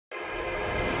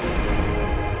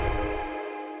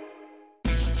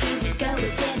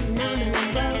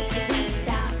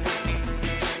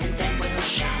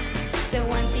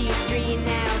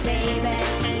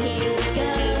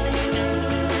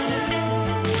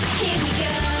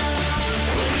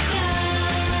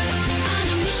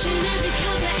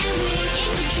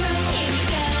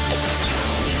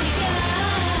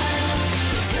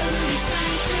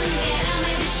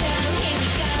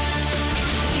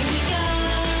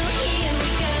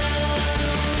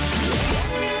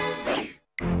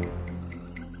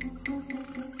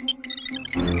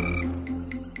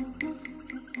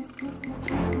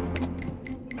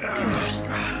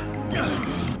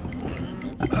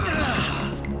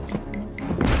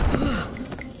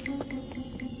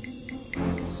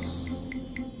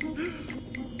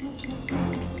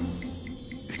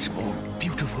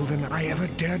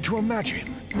dared to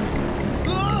imagine.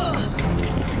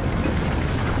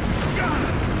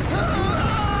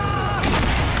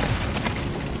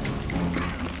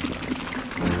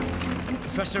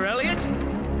 Professor Elliot?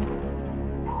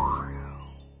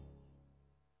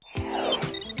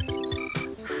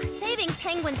 Saving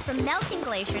penguins from melting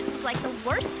glaciers was like the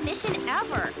worst mission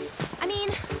ever. I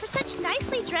mean, for such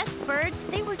nicely dressed birds,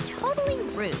 they were totally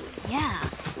rude. Yeah.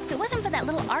 If it wasn't for that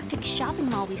little Arctic shopping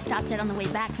mall we stopped at on the way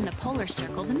back from the Polar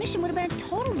Circle, the mission would have been a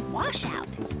total washout.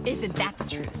 Isn't that the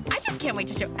truth? I just can't wait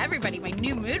to show everybody my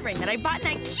new mood ring that I bought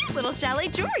in that cute little chalet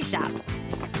jewelry shop.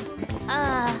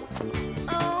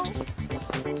 Oh.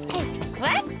 Hey,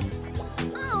 what?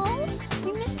 Oh,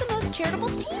 we missed the most charitable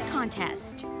teen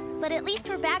contest. But at least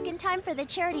we're back in time for the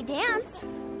charity dance.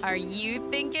 Are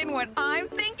you thinking what I'm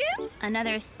thinking?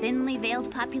 Another thinly veiled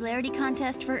popularity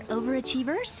contest for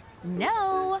overachievers?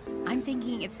 No, I'm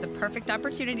thinking it's the perfect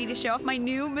opportunity to show off my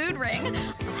new mood ring.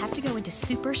 I'll have to go into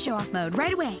super show-off mode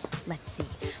right away. Let's see,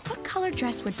 what color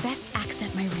dress would best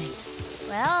accent my ring?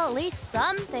 Well, at least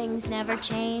some things never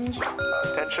change.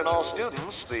 Attention all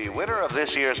students, the winner of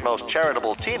this year's Most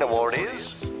Charitable Teen Award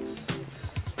is...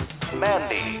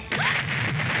 Mandy.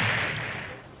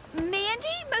 Mandy?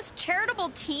 Most charitable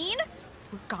teen?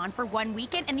 We're gone for 1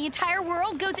 weekend and the entire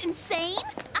world goes insane?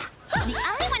 The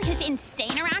only one who's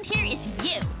insane around here is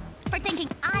you, for thinking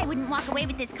I wouldn't walk away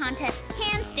with this contest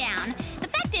hands down. The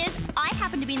fact is, I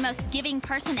happen to be the most giving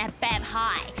person at Bev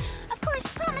High. Of course,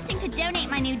 promising to donate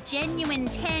my new genuine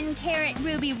 10-carat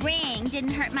ruby ring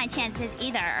didn't hurt my chances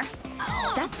either.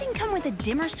 Does that thing come with a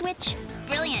dimmer switch?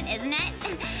 Brilliant, isn't it?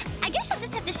 I guess I'll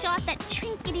just have to show off that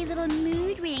trinkety little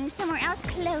mood ring somewhere else,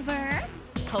 Clover.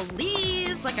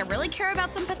 Please, like I really care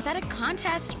about some pathetic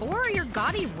contest or your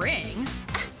gaudy ring.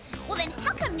 Well then,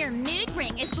 how come your mood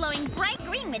ring is glowing bright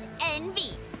green with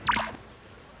envy?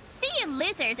 See you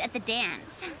losers at the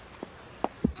dance.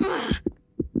 Hey!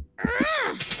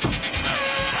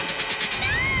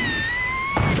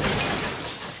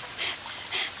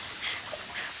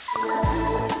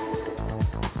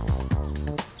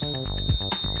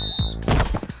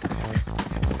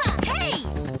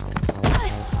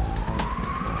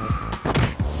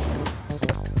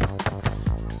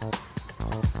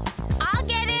 I'll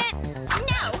get it!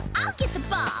 No, I'll get the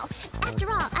ball. After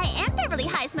all, I am Beverly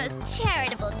High's most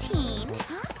charitable teen.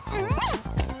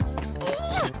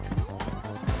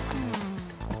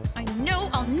 I know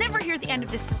I'll never hear the end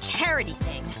of this charity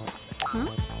thing.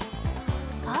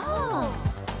 Oh.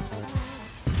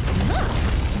 Look,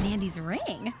 it's Mandy's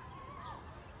ring.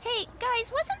 Hey,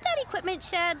 guys, wasn't that equipment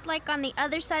shed, like, on the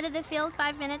other side of the field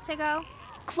 5 minutes ago?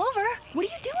 Clover, what are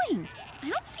you doing? I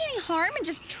don't see any harm in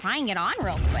just trying it on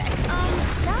real quick.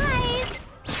 Guys!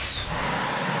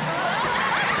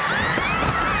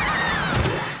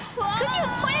 Couldn't you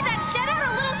have pointed that shed out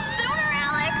a little sooner,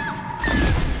 Alex?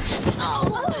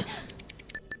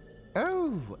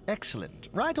 Oh, excellent.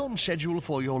 Right on schedule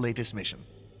for your latest mission.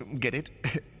 Get it?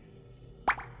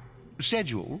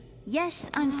 Schedule? Yes,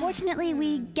 unfortunately,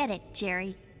 we get it,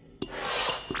 Jerry.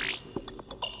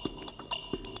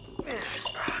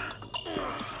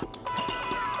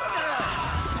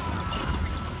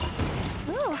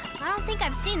 Ooh, I don't think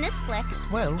I've seen this flick.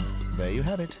 Well, there you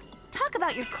have it. Talk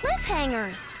about your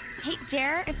cliffhangers. Hey,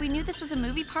 Jer, if we knew this was a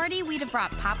movie party, we'd have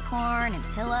brought popcorn and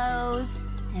pillows.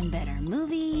 And better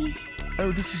movies.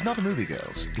 Oh, this is not a movie,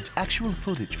 girls. It's actual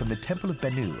footage from the Temple of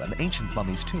Bennu, an ancient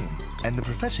mummy's tomb. And the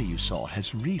professor you saw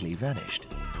has really vanished.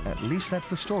 At least that's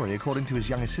the story, according to his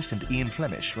young assistant, Ian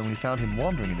Flemish, when we found him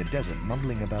wandering in the desert,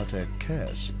 mumbling about a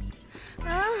curse.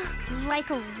 Like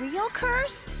a real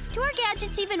curse? Do our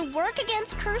gadgets even work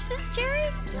against curses,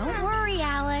 Jerry? Don't worry,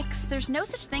 Alex. There's no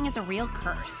such thing as a real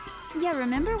curse. Yeah,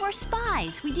 remember, we're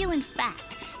spies. We deal in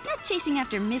fact, not chasing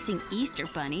after missing Easter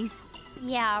bunnies.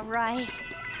 Yeah, right.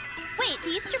 Wait, the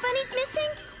Easter Bunny's missing?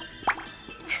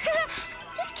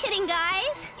 Just kidding,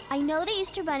 guys. I know the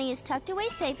Easter Bunny is tucked away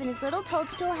safe in his little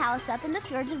toadstool house up in the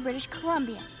fjords of British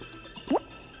Columbia.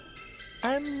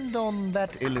 And on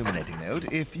that illuminating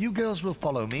note, if you girls will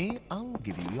follow me, I'll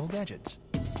give you your gadgets.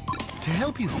 To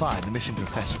help you find the missing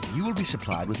professor, you will be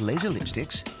supplied with laser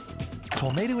lipsticks,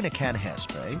 tornado in a can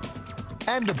hairspray,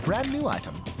 and a brand new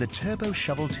item, the Turbo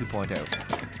Shovel 2.0.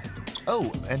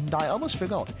 Oh, and I almost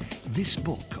forgot, this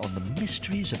book on the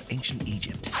mysteries of ancient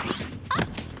Egypt.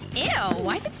 Ew,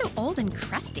 why is it so old and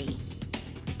crusty?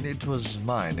 It was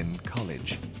mine in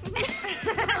college.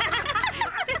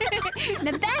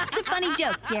 Now that's a funny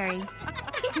joke, Jerry.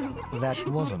 That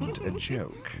wasn't a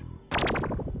joke.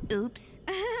 Oops.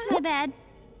 My bad.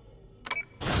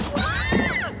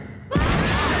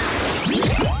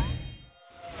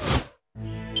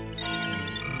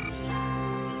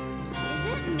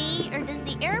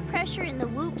 pressure in the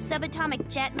Whoop subatomic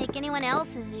jet make anyone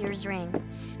else's ears ring.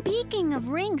 Speaking of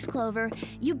rings, Clover,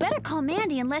 you better call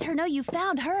Mandy and let her know you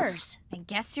found hers. I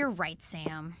guess you're right,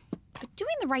 Sam. But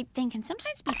doing the right thing can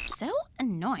sometimes be so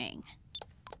annoying.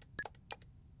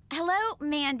 Hello,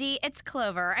 Mandy. It's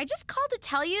Clover. I just called to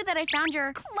tell you that I found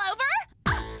your... Clover?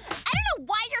 I don't know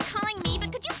why you're calling me,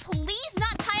 but could you please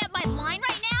not tie up my line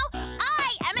right now?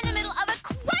 I am in the middle of a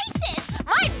crisis!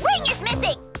 My ring is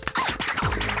missing!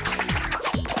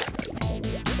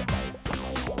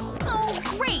 Oh,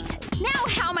 great! Now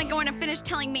how am I going to finish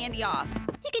telling Mandy off?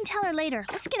 You can tell her later.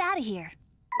 Let's get out of here.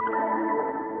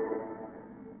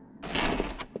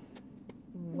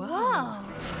 Whoa.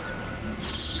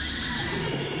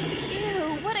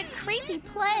 Ew, what a creepy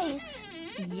place.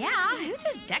 Yeah, who's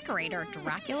his decorator,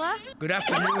 Dracula? Good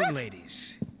afternoon,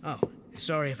 ladies. Oh,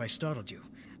 sorry if I startled you.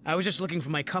 I was just looking for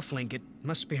my cufflink. It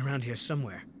must be around here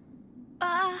somewhere.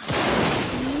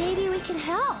 Maybe we can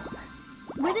help.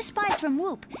 We're the Spies from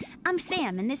Whoop. I'm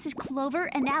Sam, and this is Clover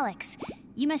and Alex.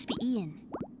 You must be Ian.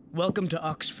 Welcome to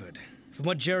Oxford. From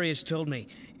what Jerry has told me,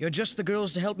 you're just the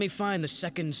girls to help me find the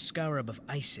second scarab of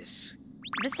Isis.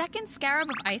 The second scarab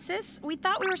of Isis? We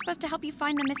thought we were supposed to help you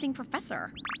find the missing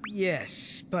professor.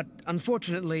 Yes, but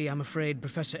unfortunately, I'm afraid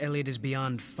Professor Elliot is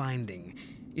beyond finding.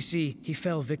 You see, he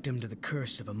fell victim to the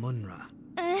curse of Amunra.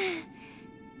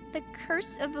 The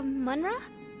curse of Amunra?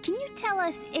 Can you tell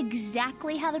us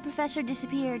exactly how the professor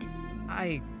disappeared?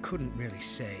 I couldn't really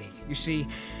say. You see,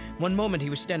 one moment he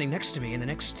was standing next to me, and the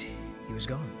next, he was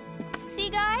gone. See,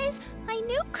 guys? I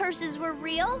knew curses were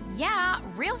real. Yeah,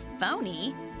 real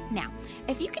phony. Now,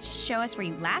 if you could just show us where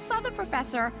you last saw the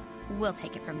professor, we'll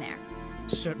take it from there.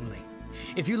 Certainly.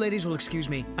 If you ladies will excuse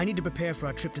me, I need to prepare for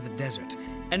our trip to the desert.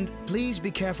 And please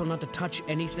be careful not to touch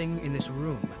anything in this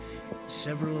room.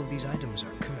 Several of these items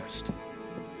are cursed.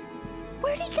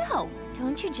 Where'd he go?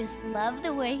 Don't you just love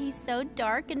the way he's so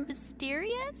dark and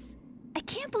mysterious? I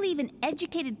can't believe an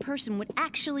educated person would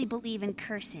actually believe in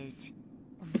curses.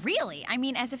 Really? I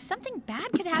mean, as if something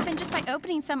bad could happen just by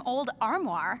opening some old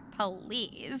armoire.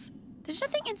 Please. There's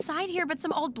nothing inside here but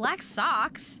some old black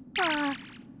socks.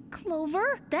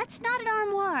 Clover? That's not an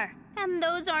armoire. And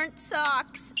those aren't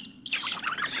socks.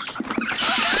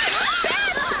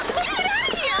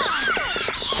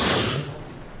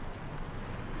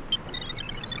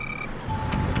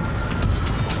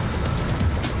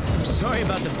 I'm sorry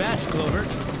about the bats, Clover,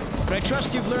 but I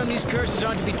trust you've learned these curses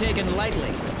aren't to be taken lightly.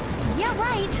 Yeah,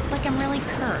 right. Like I'm really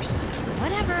cursed.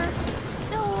 Whatever.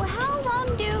 So how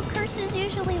long do curses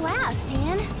usually last,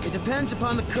 Ian? It depends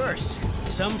upon the curse.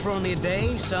 Some for only a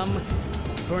day, some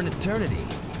for an eternity.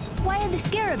 Why are the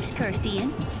scarabs cursed,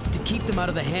 Ian? To keep them out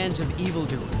of the hands of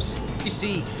evildoers. You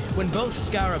see, when both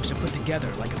scarabs are put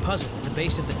together like a puzzle at the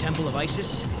base of the Temple of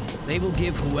Isis, they will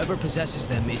give whoever possesses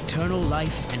them eternal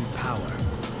life and power.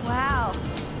 Wow.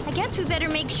 I guess we better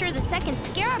make sure the second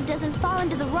scarab doesn't fall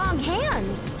into the wrong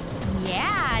hands.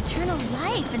 Yeah, eternal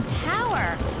life and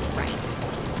power. Right.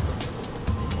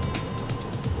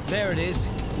 There it is.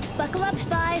 Buckle up,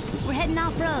 Spies. We're heading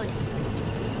off-road.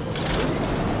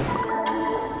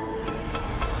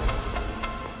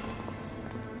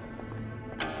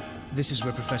 This is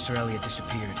where Professor Elliot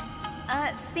disappeared.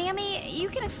 Sammy, you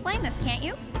can explain this, can't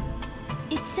you?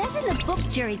 It says in the book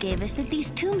Jerry gave us that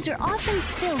these tombs are often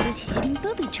filled with hidden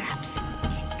booby traps.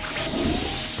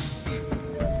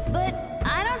 But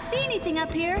I don't see anything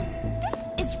up here. This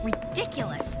is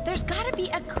ridiculous. There's gotta be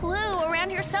a clue around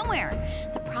here somewhere.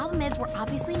 The problem is we're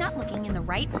obviously not looking in the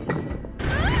right...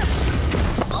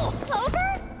 Oh,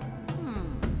 Clover?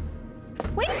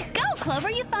 Way to go, Clover.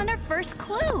 You found our first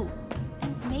clue.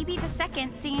 Maybe the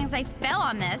second, seeing as I fell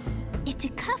on this. It's a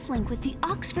cufflink with the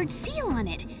Oxford seal on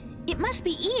it. It must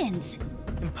be Ian's.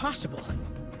 Impossible.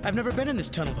 I've never been in this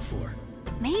tunnel before.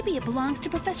 Maybe it belongs to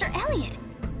Professor Elliot.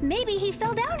 Maybe he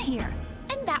fell down here.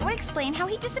 And that would explain how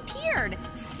he disappeared.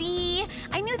 See?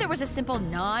 I knew there was a simple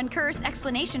non-curse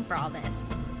explanation for all this.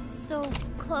 So,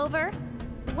 Clover,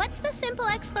 what's the simple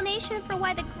explanation for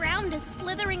why the ground is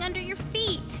slithering under your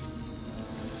feet?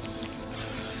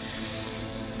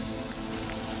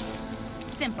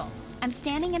 Simple. I'm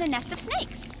standing in a nest of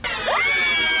snakes.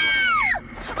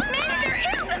 Maybe there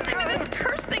is something to this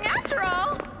cursed thing after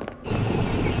all.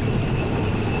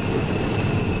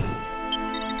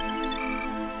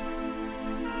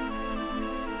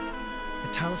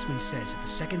 The talisman says that the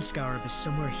second scarab is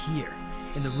somewhere here,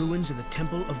 in the ruins of the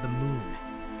Temple of the Moon.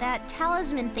 That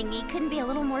talisman thingy couldn't be a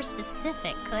little more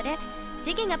specific, could it?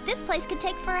 Digging up this place could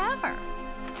take forever.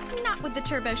 Not with the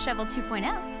Turbo Shovel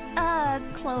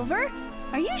 2.0. Clover?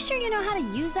 Are you sure you know how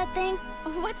to use that thing?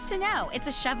 What's to know? It's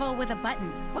a shovel with a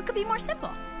button. What could be more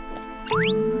simple?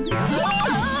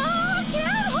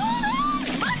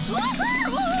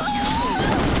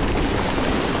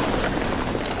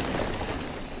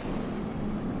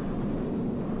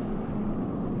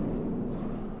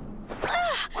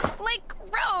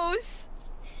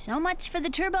 much for the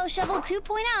Turbo Shovel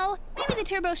 2.0. Maybe the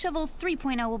Turbo Shovel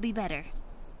 3.0 will be better.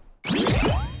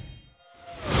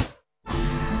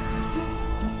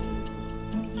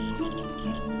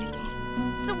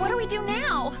 So what do we do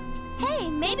now? Hey,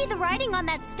 maybe the writing on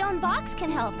that stone box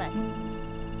can help us.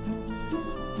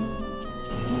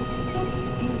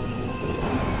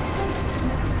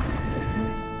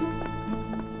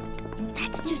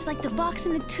 That's just like the box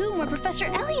in the tomb where Professor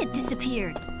Elliot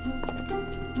disappeared.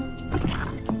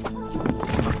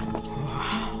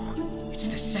 It's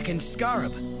the second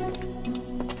scarab.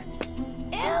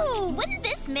 Ew, wouldn't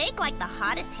this make like the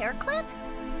hottest hair clip?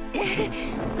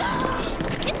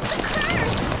 It's the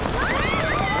curse!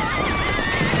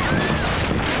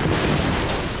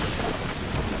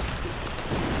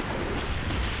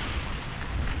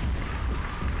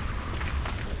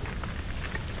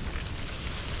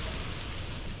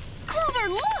 Clover,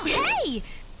 look! Hey!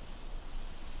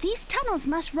 These tunnels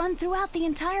must run throughout the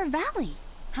entire valley.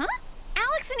 Huh?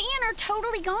 Alex and Ian are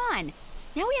totally gone.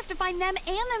 Now we have to find them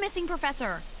and the missing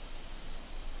professor.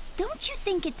 Don't you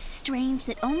think it's strange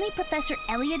that only Professor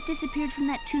Elliot disappeared from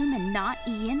that tomb and not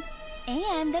Ian?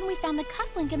 And then we found the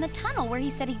cufflink in the tunnel where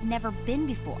he said he'd never been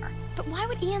before. But why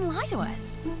would Ian lie to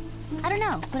us? I don't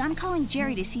know, but I'm calling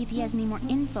Jerry to see if he has any more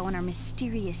info on our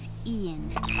mysterious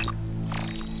Ian.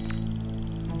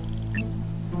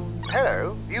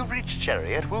 Hello, you've reached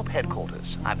Jerry at Whoop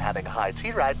headquarters. I'm having high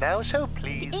tea right now, so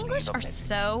please... The English are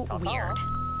so weird.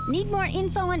 Need more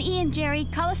info on Ian, Jerry.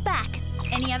 Call us back.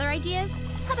 Any other ideas?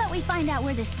 How about we find out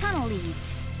where this tunnel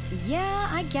leads? Yeah,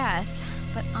 I guess.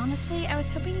 But honestly, I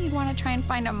was hoping you'd want to try and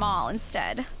find a mall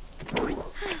instead. Ew!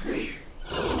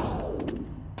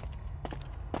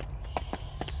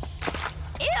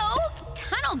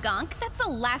 Tunnel gunk? That's the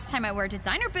last time I wear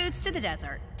designer boots to the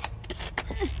desert.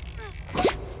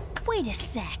 Wait a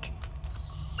sec.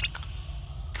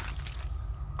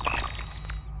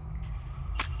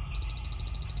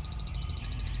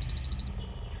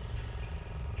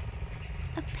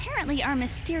 Apparently our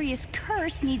mysterious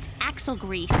curse needs axle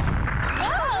grease.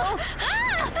 Whoa!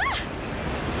 Ah!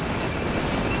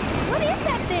 What is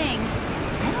that thing?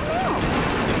 I don't know.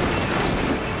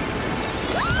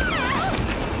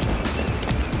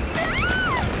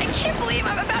 I can't believe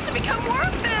I'm about to become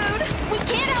worm food! We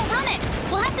can't outrun it.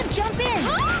 We'll have to jump in.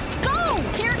 Go!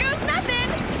 Here goes nothing!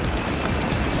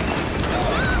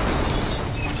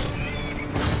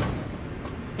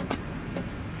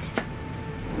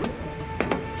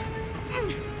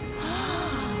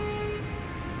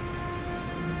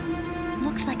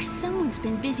 Looks like someone's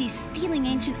been busy stealing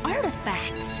ancient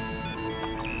artifacts.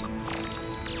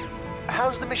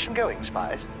 How's the mission going,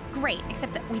 Spies? Great,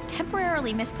 except that we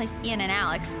temporarily misplaced Ian and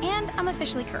Alex, and I'm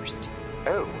officially cursed.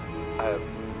 Oh,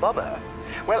 bummer.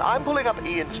 Well, I'm pulling up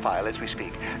Ian's file as we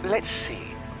speak. Let's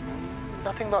see.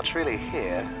 Nothing much really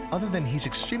here. Other than he's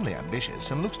extremely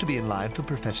ambitious and looks to be in line for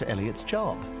Professor Elliot's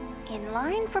job. In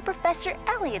line for Professor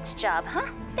Elliot's job, huh?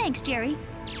 Thanks, Jerry.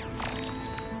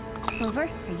 Clover,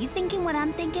 are you thinking what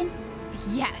I'm thinking?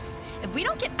 Yes. If we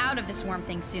don't get out of this worm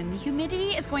thing soon, the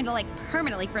humidity is going to, like,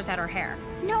 permanently frizz out our hair.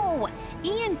 No!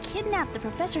 Ian kidnapped the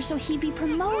professor so he'd be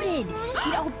promoted.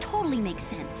 It all totally makes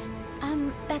sense.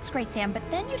 That's great, Sam, but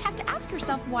then you'd have to ask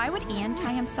yourself, why would Ian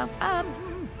tie himself up?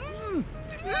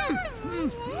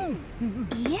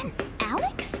 Ian?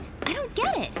 Alex? I don't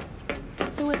get it.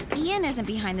 So if Ian isn't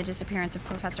behind the disappearance of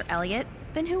Professor Elliot,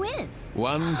 then who is?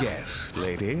 One guess,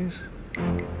 ladies.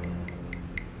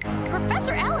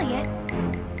 Professor Elliot?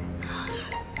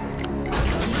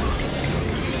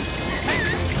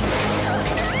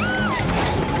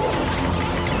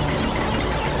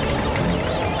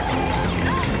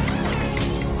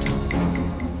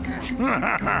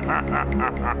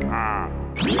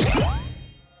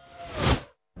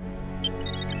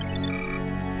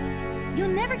 You'll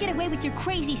never get away with your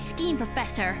crazy scheme,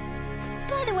 Professor.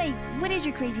 By the way, what is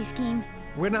your crazy scheme?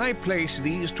 When I place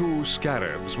these two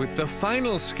scarabs with the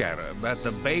final scarab at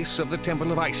the base of the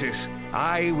Temple of Isis,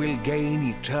 I will gain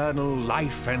eternal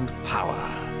life and power.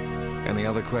 Any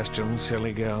other questions,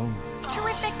 silly girl?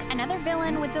 Terrific. Another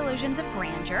villain with delusions of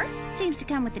grandeur. Seems to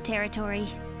come with the territory.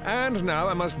 And now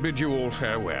I must bid you all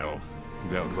farewell.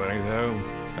 Don't worry, though.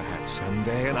 Perhaps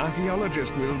someday an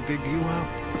archaeologist will dig you up.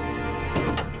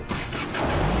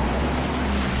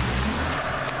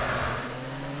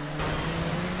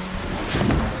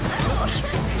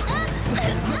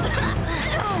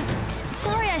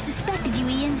 Sorry I suspected you,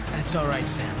 Ian. That's all right,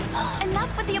 Sam.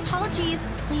 Enough with the apologies.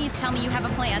 Please tell me you have a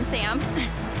plan, Sam.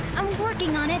 I'm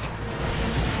working on it.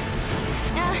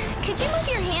 Could you move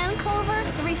your hand, Clover?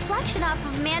 The reflection off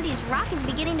of Mandy's rock is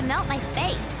beginning to melt my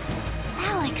face.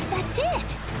 Alex, that's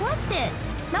it. What's it?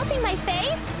 Melting my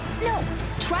face? No,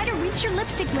 try to reach your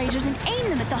lipstick lasers and aim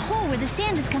them at the hole where the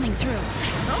sand is coming through.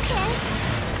 Okay.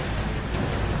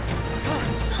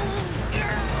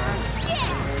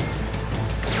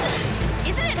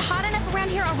 Isn't it hot enough around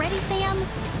here already, Sam?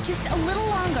 Just a little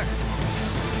longer.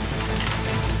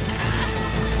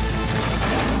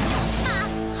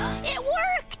 It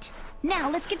worked! Now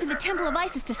let's get to the Temple of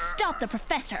Isis to stop the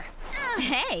professor.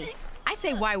 Hey, I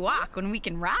say why walk when we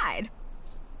can ride?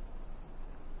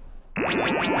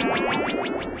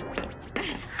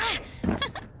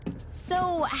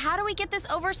 So, how do we get this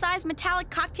oversized metallic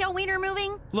cocktail wiener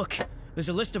moving? Look, there's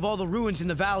a list of all the ruins in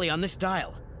the valley on this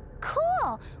dial.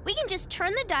 Cool! We can just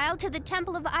turn the dial to the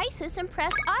Temple of Isis and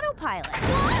press autopilot.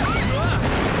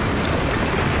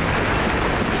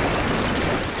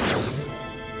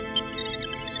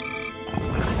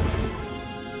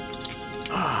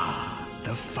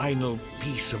 The final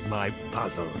piece of my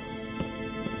puzzle.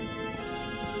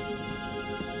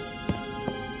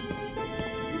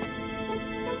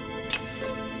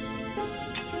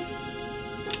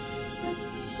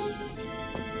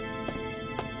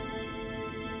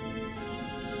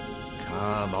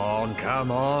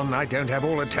 Come on. I don't have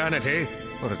all eternity.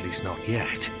 Or at least not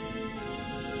yet.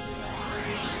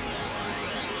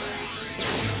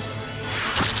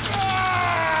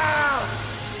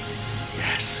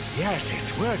 Yes,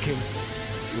 it's working.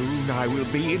 Soon I will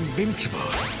be invincible.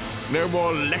 No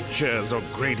more lectures or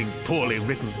grading poorly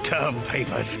written term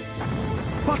papers.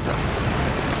 What the?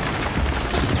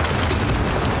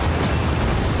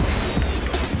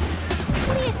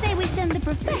 What do you say we send the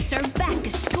professor back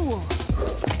to school?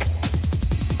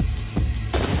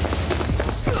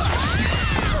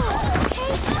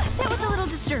 Okay, that was a little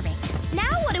disturbing.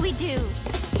 Now what do we do?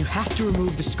 You have to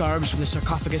remove the scarabs from the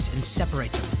sarcophagus and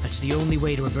separate them. That's the only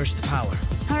way to reverse the power.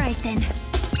 All right, then.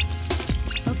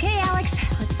 Okay, Alex,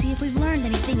 let's see if we've learned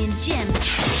anything in gym.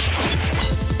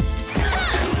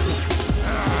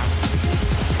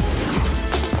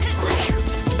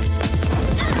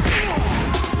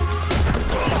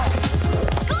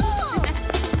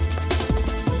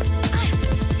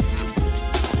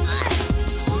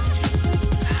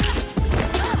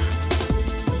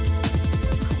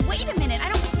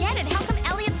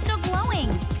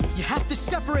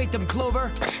 Separate them, Clover!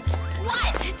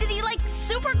 What? Did he, like,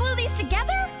 super glue these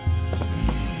together?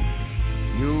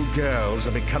 You girls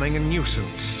are becoming a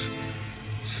nuisance.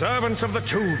 Servants of the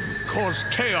tomb, cause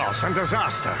chaos and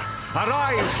disaster.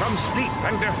 Arise from sleep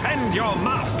and defend your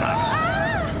master!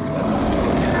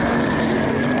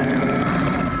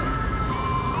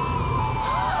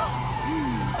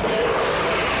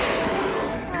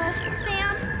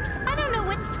 Sam, I don't know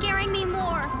what's scaring me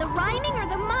more, the rhyming or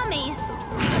the mummies.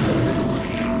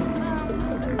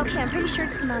 Okay, I'm pretty sure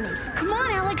it's the mummies. Come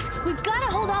on, Alex, we've got to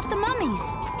hold off the mummies.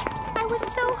 I was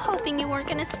so hoping you weren't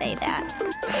gonna say that.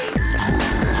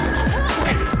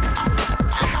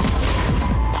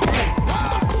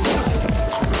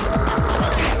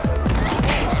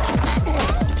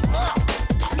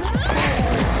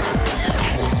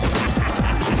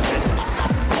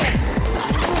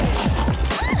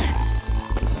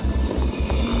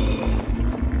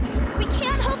 We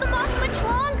can't hold them off much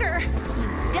longer.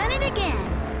 Done it again.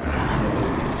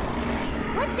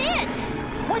 What's it?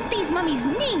 What these mummies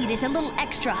need is a little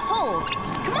extra hold.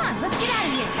 Come on, let's get out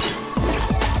of here.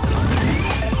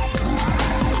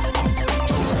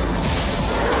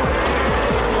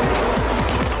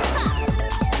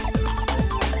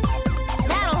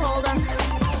 That'll hold them.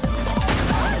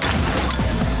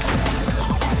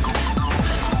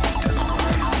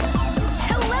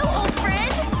 Hello, old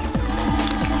friend!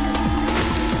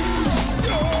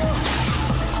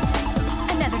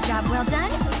 Another job well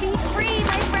done. Be free,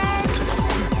 my friend!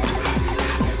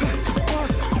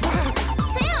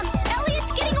 Sam,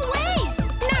 Elliot's getting away.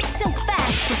 Not so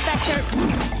fast, Professor.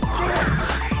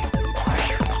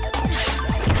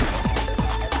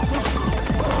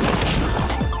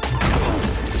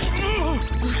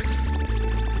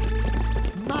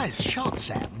 Nice shot,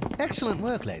 Sam. Excellent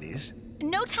work, ladies.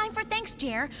 No time for thanks,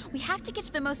 Jer. We have to get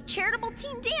to the most charitable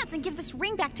team dance and give this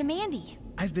ring back to Mandy.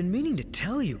 I've been meaning to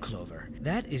tell you, Clover.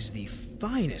 That is the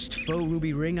finest faux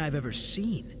ruby ring I've ever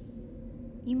seen.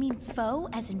 You mean faux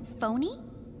as in phony?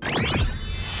 I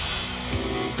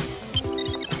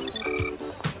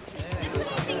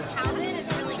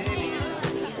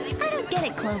don't get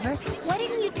it, Clover. Why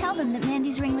didn't you tell them that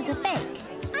Mandy's ring was a fake?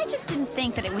 I just didn't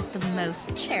think that it was the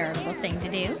most charitable thing to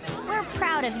do. We're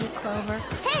proud of you, Clover.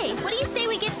 Hey, what do you say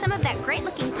we get some of that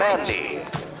great-looking punch? Mandy!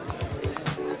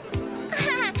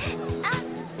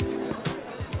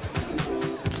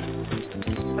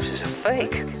 This is a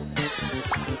fake.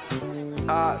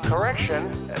 Correction.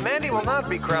 Mandy will not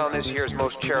be crowned this year's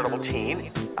most charitable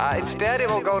teen. Instead, it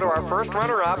will go to our first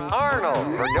runner-up,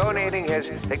 Arnold, for donating his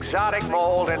exotic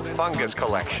mold and fungus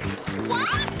collection. What?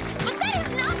 But that is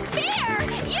not fair!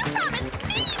 You promised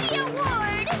me the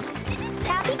award!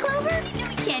 Happy, Clover?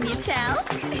 Can you tell?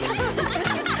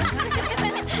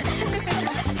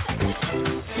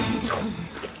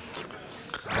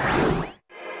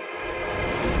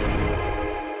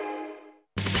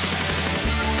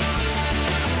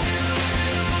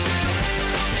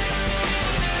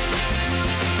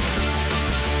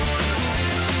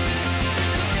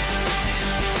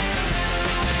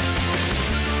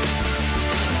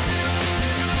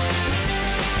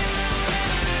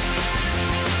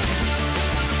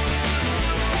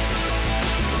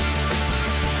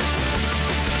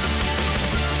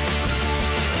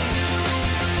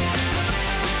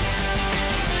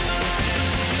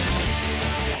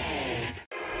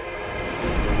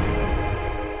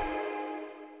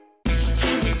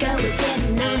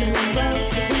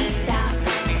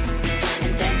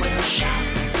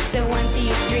 So 1, 2,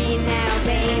 3 now,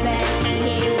 baby.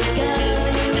 Here we go.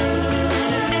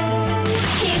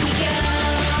 Here we go.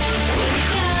 Here we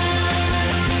go.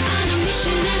 On a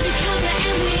mission undercover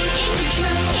and we're in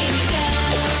control. Here we go.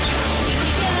 Here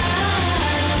we go.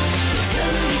 We're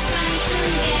totally spies, so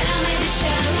get on with the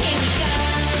show. Here we go.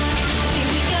 Here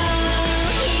we go.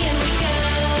 Here we go.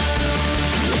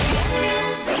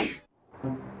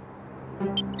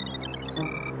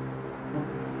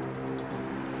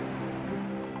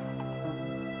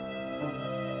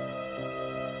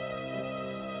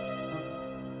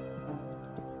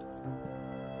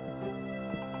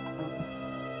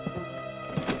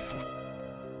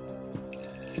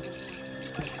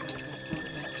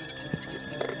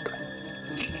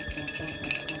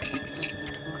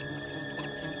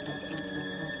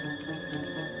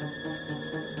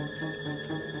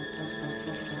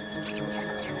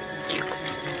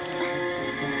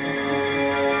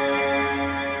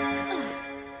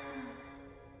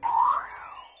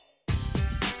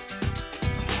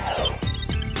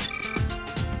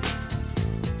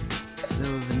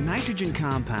 Nitrogen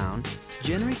compound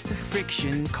generates the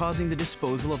friction causing the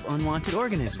disposal of unwanted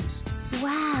organisms.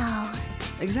 Wow.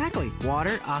 Exactly.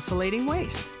 Water oscillating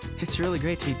waste. It's really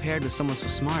great to be paired with someone so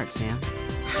smart, Sam.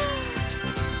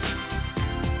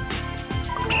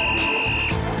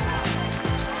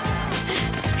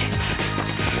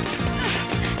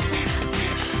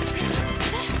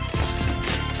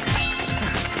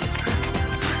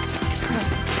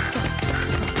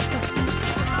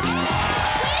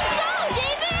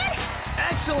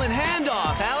 Excellent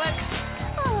handoff, Alex!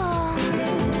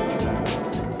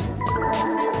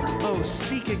 Oh,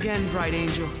 speak again, bright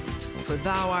angel, for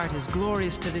thou art as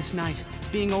glorious to this night,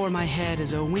 being o'er my head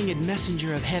as a winged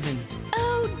messenger of heaven.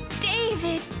 Oh,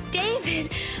 David,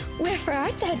 David, wherefore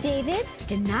art thou, David?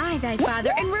 Deny thy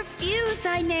father and refuse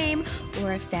thy name,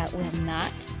 or if that will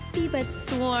not, be but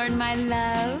sworn, my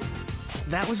love.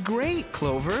 That was great,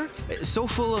 Clover. So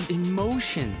full of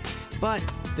emotion. But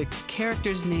the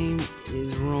character's name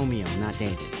is Romeo, not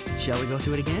David. Shall we go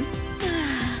through it again?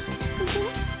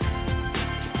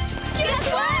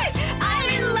 Guess what? I'm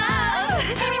in love!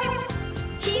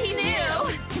 He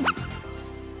knew.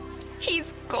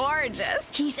 He's gorgeous.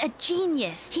 He's a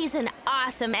genius. He's an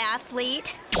awesome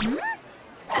athlete.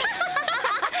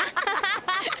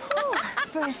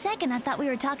 For a second, I thought we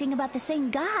were talking about the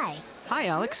same guy. Hi,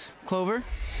 Alex, Clover,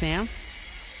 Sam.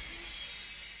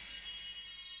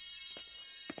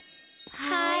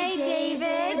 Hi,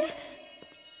 David.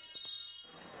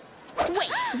 Wait,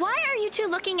 why are you two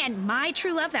looking at my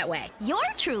true love that way? Your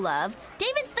true love?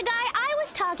 David's the guy I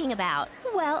was talking about.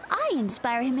 Well, I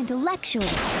inspire him intellectually.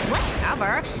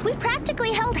 Whatever. We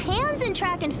practically held hands in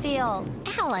track and field.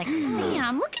 Alex,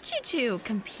 Sam, look at you two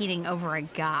competing over a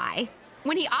guy.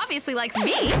 When he obviously likes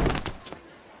me.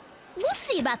 We'll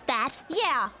see about that.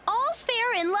 Yeah, all's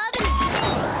fair in love and...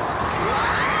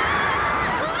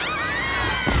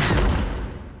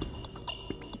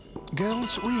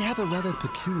 Girls, we have a rather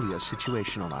peculiar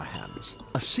situation on our hands.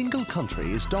 A single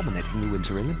country is dominating the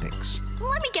Winter Olympics.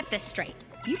 Let me get this straight.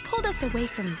 You pulled us away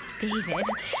from David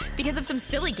because of some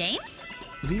silly games?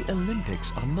 The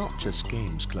Olympics are not just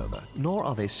games, Clover, nor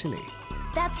are they silly.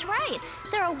 That's right.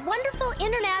 They're a wonderful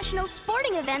international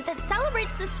sporting event that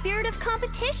celebrates the spirit of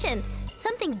competition.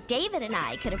 Something David and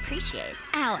I could appreciate.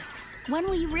 Alex, when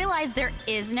will you realize there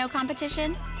is no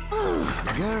competition?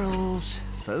 Girls,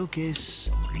 focus.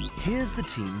 Here's the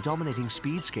team dominating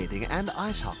speed skating and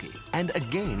ice hockey, and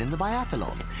again in the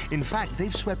biathlon. In fact,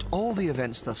 they've swept all the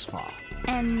events thus far.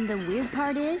 And the weird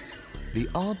part is, The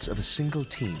odds of a single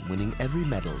team winning every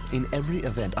medal in every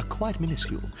event are quite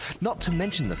minuscule, not to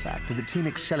mention the fact that the team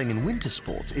excelling in winter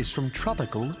sports is from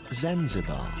tropical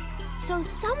Zanzibar. So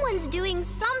someone's doing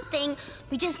something,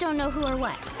 we just don't know who or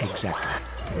what. Exactly.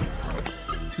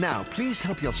 Now, please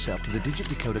help yourself to the Digit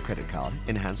Decoder credit card,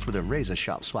 enhanced with a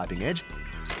razor-sharp swiping edge,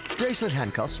 bracelet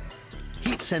handcuffs,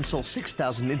 heat sensor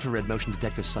 6000 infrared motion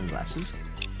detector sunglasses,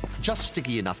 just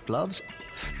sticky enough gloves,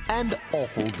 and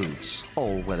awful boots,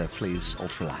 all-weather fleece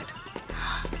ultralight.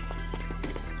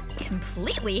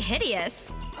 Completely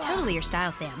hideous. Totally your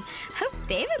style, Sam. Hope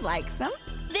David likes them.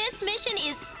 This mission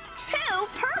is too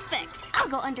perfect. I'll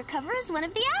go undercover as one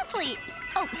of the athletes.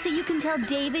 Oh, so you can tell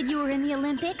David you were in the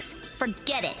Olympics?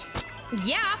 Forget it.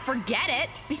 Yeah, forget it.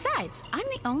 Besides, I'm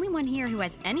the only one here who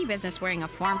has any business wearing a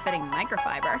form-fitting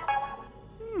microfiber.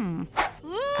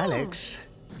 Alex,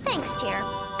 Thanks, Chair.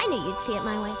 I knew you'd see it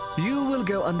my way. you will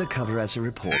go undercover as a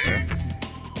reporter.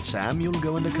 Sam, you'll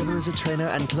go undercover as a trainer,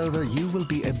 and Clover, you will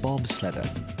be a bobsledder.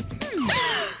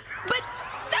 But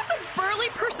that's a burly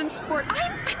person sport.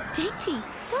 I'm dainty.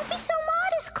 Don't be so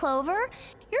modest, Clover.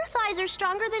 Your thighs are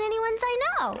stronger than anyone's I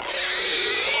know.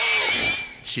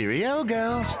 Cheerio,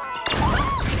 girls.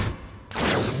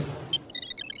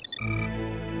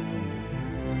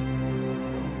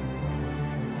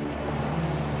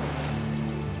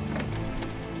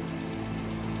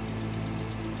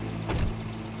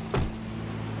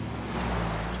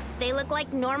 They look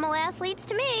like normal athletes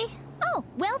to me. Oh,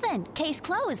 well then, case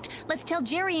closed. Let's tell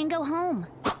Jerry and go home.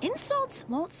 Insults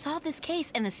won't solve this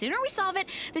case, and the sooner we solve it,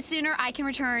 the sooner I can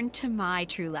return to my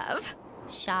true love.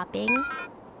 Shopping.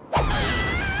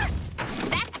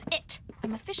 That's it.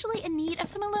 I'm officially in need of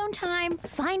some alone time.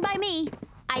 Fine by me.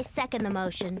 I second the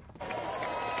motion.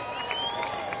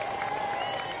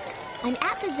 I'm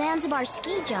at the Zanzibar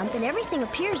ski jump and everything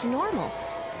appears normal.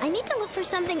 I need to look for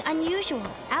something unusual,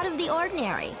 out of the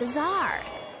ordinary, bizarre.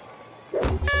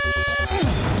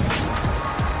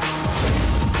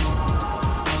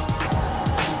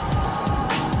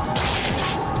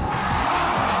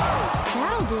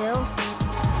 That'll do.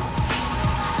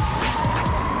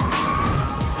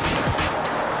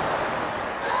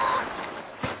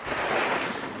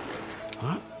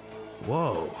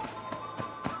 Whoa.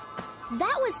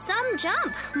 That was some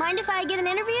jump. Mind if I get an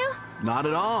interview? Not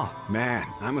at all. Man,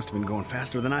 I must have been going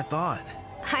faster than I thought.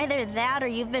 Either that or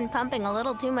you've been pumping a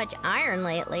little too much iron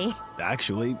lately.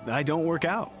 Actually, I don't work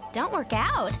out. Don't work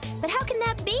out? But how can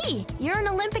that be? You're an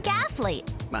Olympic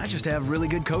athlete. I just have really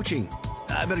good coaching.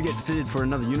 I better get fitted for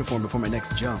another uniform before my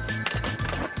next jump.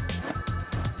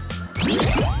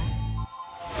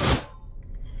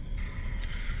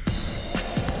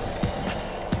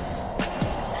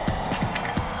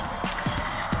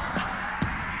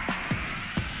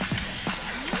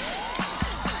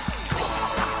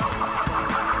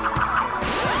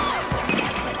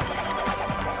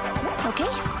 Okay,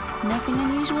 nothing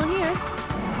unusual here.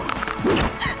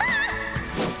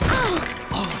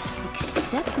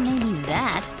 Except maybe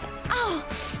that.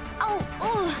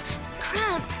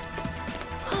 Crap.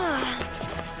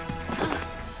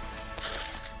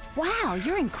 Wow,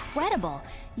 you're incredible.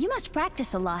 You must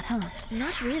practice a lot, huh?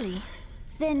 Not really.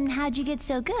 Then how'd you get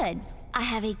so good? I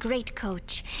have a great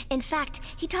coach. In fact,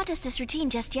 he taught us this routine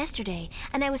just yesterday,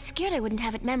 and I was scared I wouldn't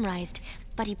have it memorized.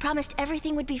 But he promised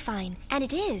everything would be fine, and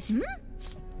it is.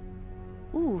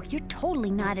 Ooh, you're totally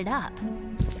knotted up.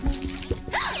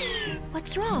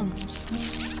 What's wrong?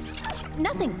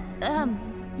 Nothing.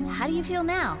 How do you feel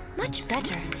now? Much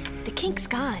better. The kink's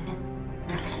gone.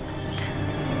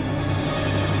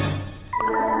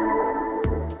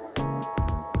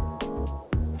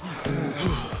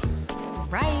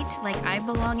 Right, like I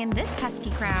belong in this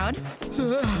husky crowd.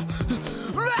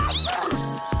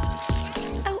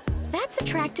 Oh, that's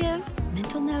attractive.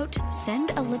 Mental note,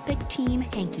 send Olympic team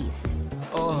hankies.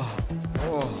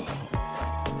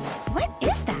 What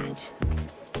is that?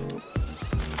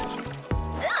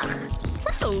 Ugh,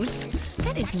 gross.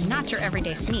 That is not your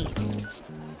everyday sneeze.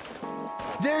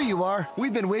 There you are.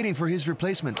 We've been waiting for his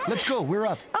replacement. Let's go. We're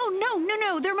up. Oh,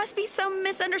 no. There must be some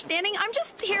misunderstanding. I'm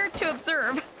just here to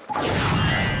observe.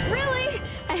 Really?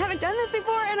 I haven't done this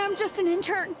before, and I'm just an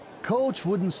intern. Coach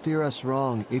wouldn't steer us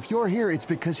wrong. If you're here, it's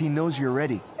because he knows you're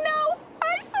ready. No,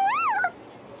 I swear.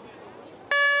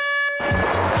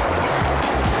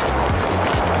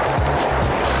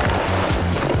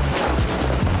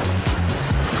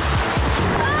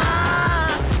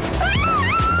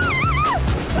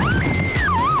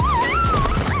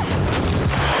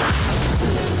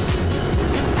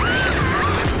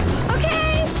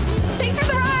 Okay, thanks for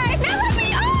the ride. Now let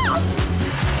me off.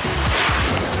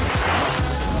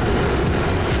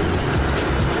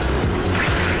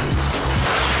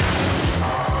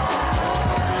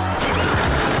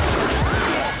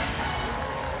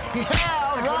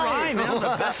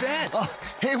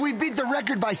 Hey, we beat the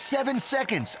record by 7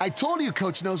 seconds. I told you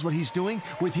Coach knows what he's doing.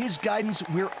 With his guidance,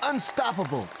 we're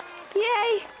unstoppable.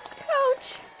 Yay,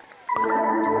 Coach!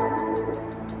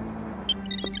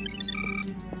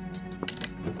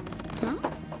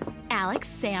 Alex,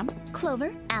 Sam,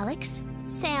 Clover, Alex,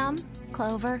 Sam,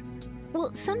 Clover.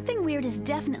 Well, something weird is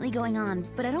definitely going on,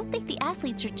 but I don't think the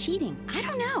athletes are cheating. I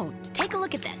don't know. Take a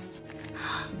look at this.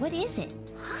 What is it?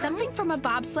 Something from a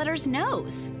bobsledder's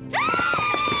nose.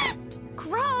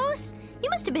 Gross! You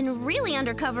must have been really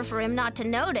undercover for him not to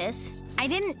notice. I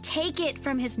didn't take it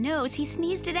from his nose. He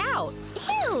sneezed it out.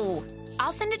 Ew!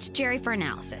 I'll send it to Jerry for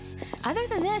analysis. Other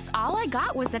than this, all I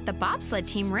got was that the bobsled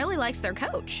team really likes their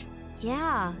coach.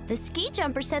 Yeah, the ski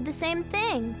jumper said the same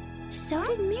thing. So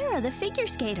did Mira, the figure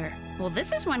skater. Well,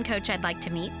 this is one coach I'd like to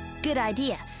meet. Good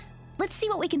idea. Let's see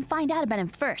what we can find out about him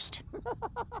first.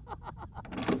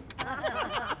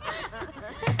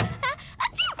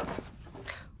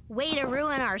 Way to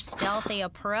ruin our stealthy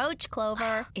approach,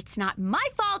 Clover. It's not my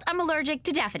fault I'm allergic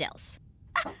to daffodils.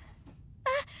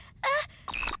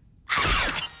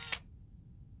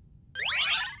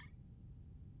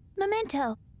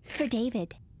 Memento for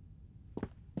David.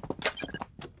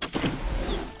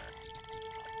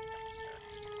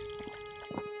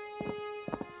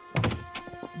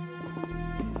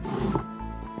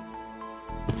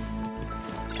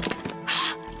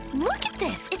 Look at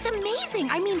this. It's amazing.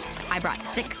 I mean, I brought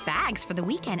 6 bags for the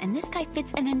weekend, and this guy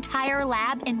fits an entire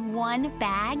lab in one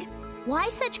bag. Why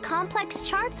such complex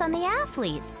charts on the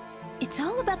athletes? It's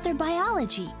all about their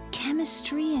biology,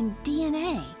 chemistry, and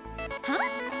DNA. Huh?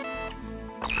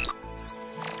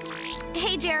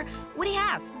 Hey, Jer, what do you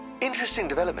have? Interesting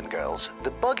development, girls.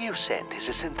 The bug you sent is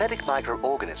a synthetic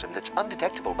microorganism that's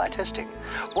undetectable by testing.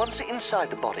 Once inside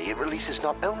the body, it releases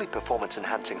not only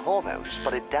performance-enhancing hormones,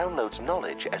 but it downloads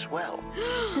knowledge as well.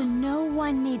 So no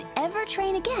one need ever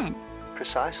train again.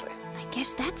 Precisely. I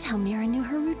guess that's how Mira knew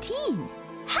her routine.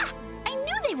 Ha! I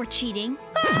knew they were cheating.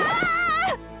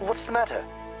 What's the matter?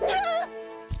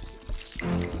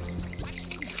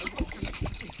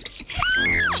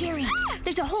 Jerry,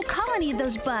 there's a whole colony of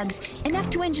those bugs,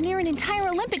 enough to engineer an entire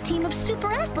Olympic team of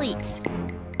super athletes.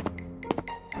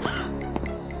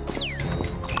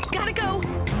 Gotta go.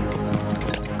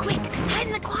 Quick, hide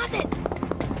in the closet.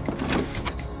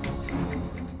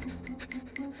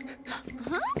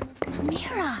 Huh?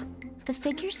 Mira. The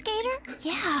figure skater?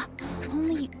 Yeah,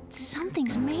 only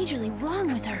something's majorly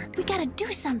wrong with her. We gotta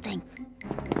do something.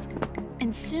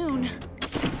 And soon.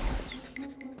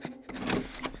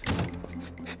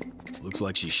 Looks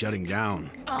like she's shutting down.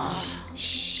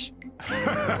 Shh.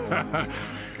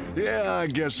 Yeah, I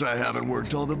guess I haven't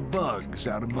worked all the bugs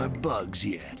out of my bugs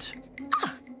yet.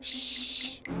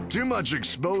 Shh. Too much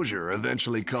exposure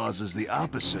eventually causes the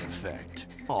opposite effect.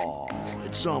 Aw,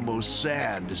 it's almost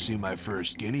sad to see my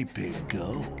first guinea pig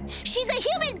go. She's a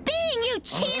human being, you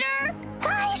cheater!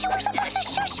 Guys, you were supposed to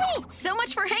shush me! So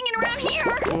much for hanging around here.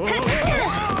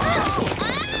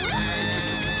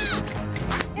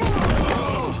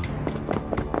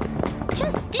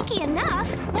 Just sticky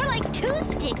enough. More like too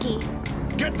sticky.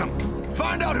 Get them!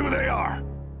 Find out who they are!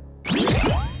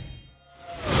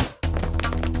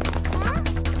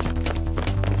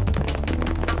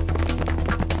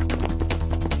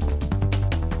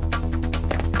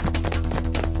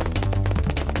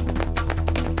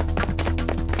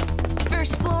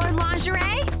 First floor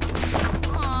lingerie.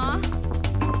 Aw.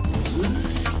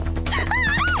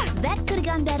 That could have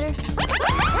gone better.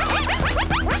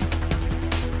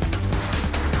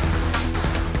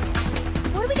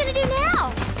 What are we gonna do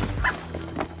now?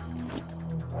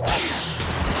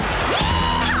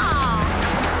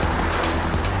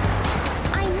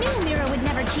 I knew Mira would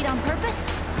never cheat on purpose.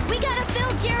 We gotta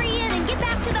fill Jerry in and get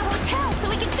back to the hotel so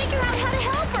we can figure out how to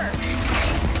help her.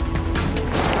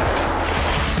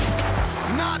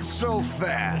 Not so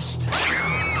fast.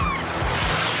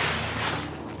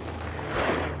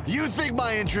 You think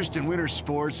my interest in winter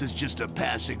sports is just a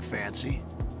passing fancy?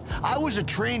 I was a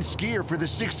trained skier for the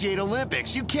 '68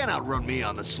 Olympics. You can't outrun me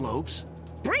on the slopes.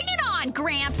 Bring it on,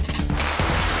 Gramps.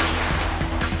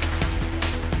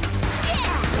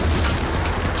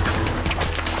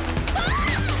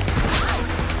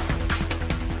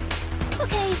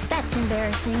 Okay, that's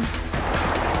embarrassing.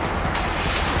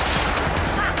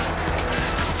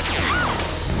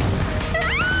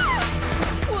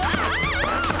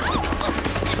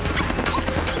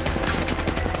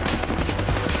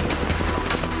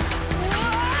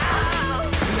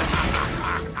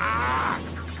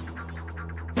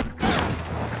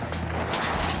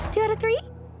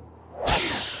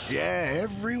 Yeah,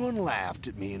 everyone laughed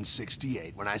at me in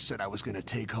 '68 when I said I was gonna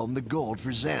take home the gold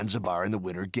for Zanzibar in the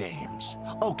Winter Games.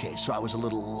 Okay, so I was a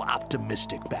little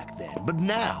optimistic back then, but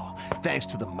now, thanks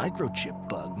to the microchip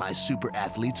bug, my super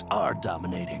athletes are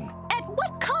dominating. At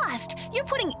what cost? You're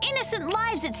putting innocent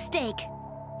lives at stake.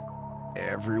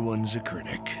 Everyone's a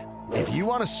critic. If you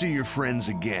want to see your friends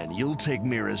again, you'll take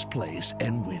Mira's place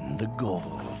and win the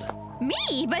gold.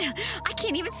 Me? But I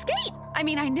can't even skate. I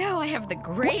mean, I know I have the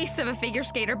grace of a figure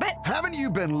skater, but... Haven't you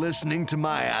been listening to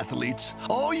my athletes?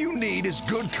 All you need is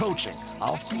good coaching.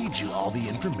 I'll feed you all the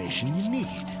information you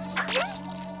need.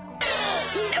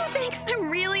 No thanks,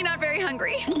 I'm really not very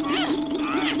hungry.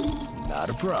 Not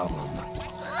a problem.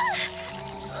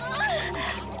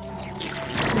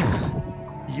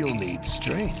 You'll need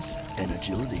strength and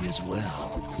agility as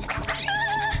well.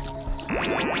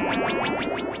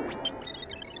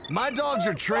 My dogs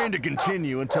are trained to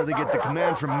continue until they get the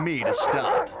command from me to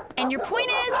stop. And your point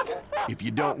is? If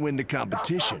you don't win the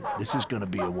competition, this is gonna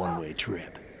be a one-way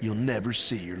trip. You'll never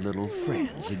see your little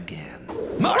friends again.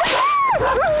 March!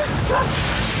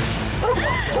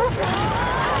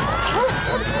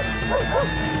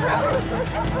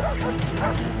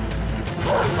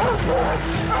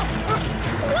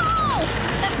 Whoa!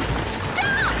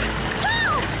 Stop!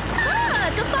 Halt!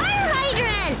 Look, a fire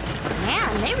hydrant!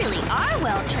 Man, they really are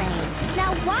well trained.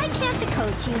 Now, why can't the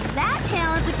coach use that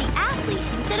talent with the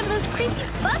athletes instead of those creepy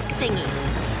bug thingies?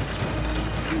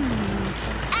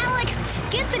 Alex,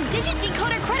 get the digit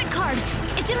decoder credit card.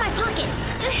 It's in my pocket.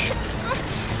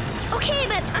 Okay,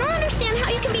 but I don't understand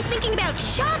how you can be thinking about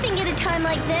shopping at a time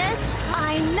like this.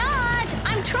 I'm not.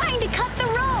 I'm trying to cut the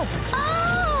rope.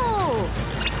 Oh!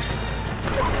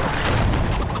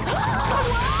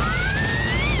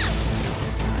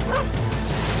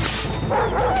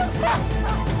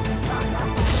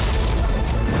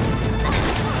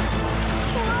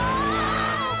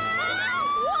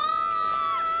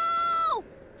 Whoa!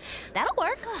 That'll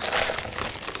work.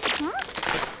 Huh?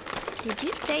 Did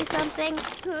you say something?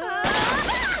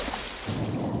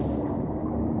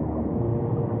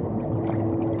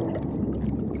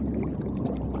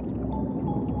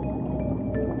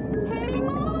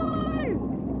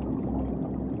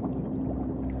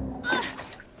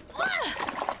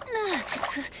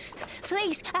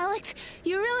 Thanks, Alex.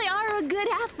 You really are a good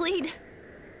athlete.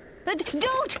 But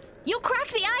don't! You'll crack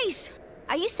the ice!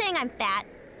 Are you saying I'm fat?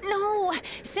 No,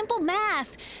 simple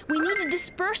math. We need to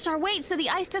disperse our weight so the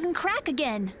ice doesn't crack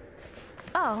again.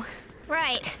 Oh,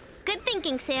 right. Good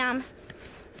thinking, Sam.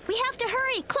 We have to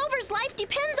hurry. Clover's life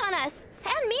depends on us.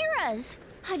 And Mira's.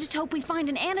 I just hope we find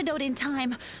an antidote in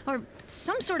time, or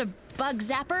some sort of bug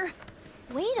zapper.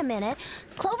 Wait a minute.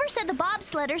 Clover said the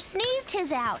bobsledder sneezed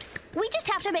his out. We just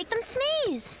have to make them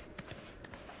sneeze.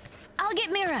 I'll get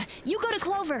Mira. You go to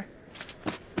Clover.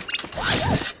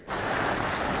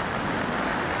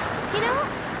 You know,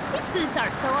 these boots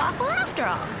aren't so awful after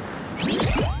all.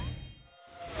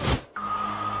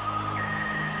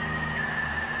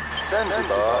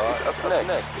 Zanzibar is up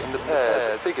next in the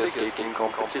pairs figure skating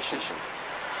competition.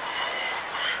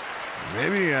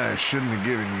 Maybe I shouldn't have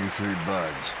given you 3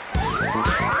 bugs.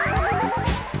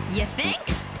 You think?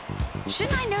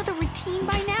 Shouldn't I know the routine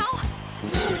by now?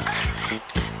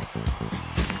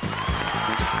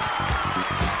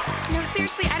 No,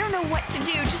 seriously, I don't know what to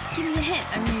do. Just give me a hint.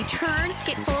 I mean, we turn,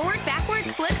 skate forward, backward,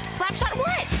 flip, slap shot,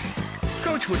 what?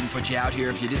 Coach wouldn't put you out here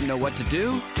if you didn't know what to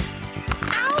do.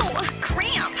 Ow!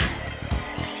 Cramp!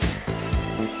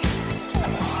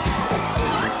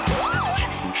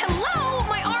 Hello?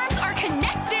 My arms are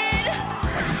connected!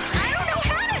 I don't know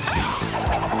how to...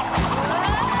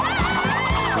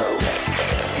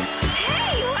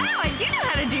 Hey, wow, I do know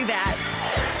how to do that!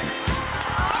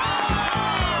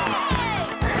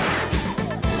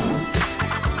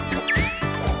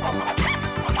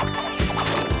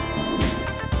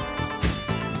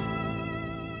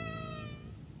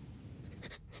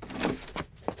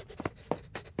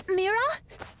 Mira?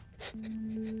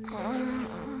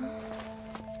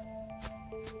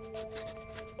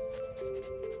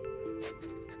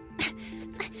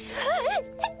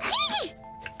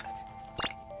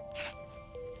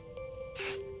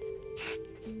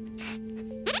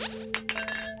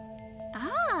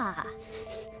 Ah.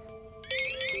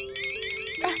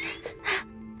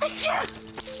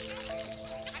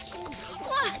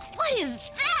 What is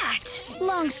that?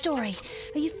 Long story.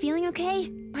 Are you feeling okay?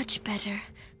 Much better.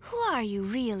 Who are you,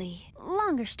 really?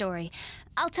 Longer story.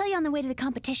 I'll tell you on the way to the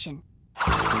competition.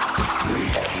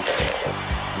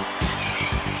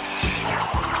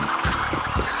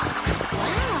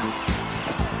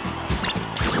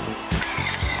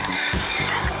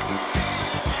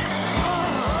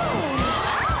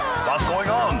 What's going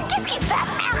on?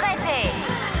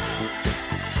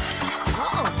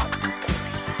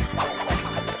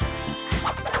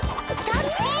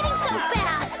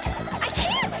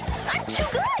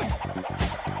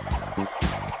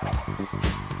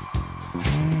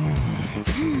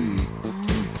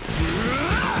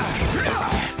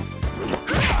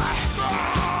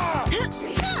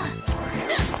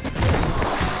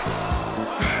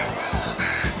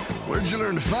 Where'd you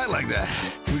learn to fight like that?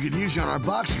 We could use you on our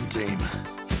boxing team.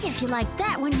 If you like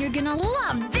that one, you're gonna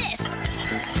love this.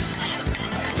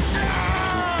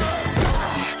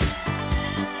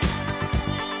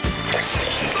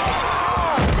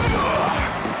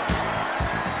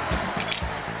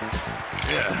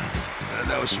 Yeah,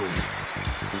 that was sweet.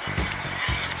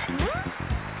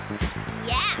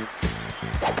 Yeah.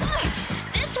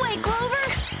 This way, Clover.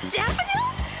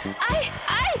 Daffodils?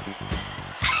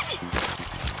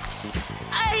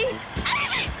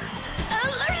 I'm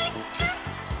allergic to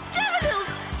daffodils.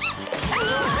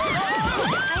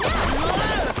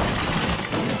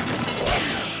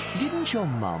 Didn't your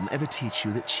mom ever teach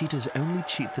you that cheaters only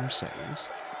cheat themselves?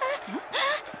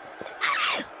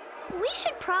 We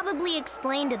should probably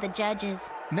explain to the judges.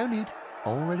 No need.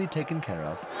 Already taken care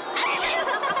of.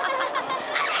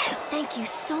 Thank you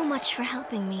so much for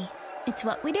helping me. It's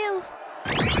what we do.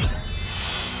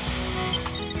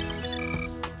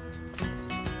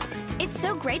 It's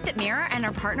so great that Mira and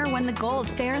her partner won the gold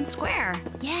fair and square.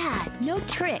 Yeah, no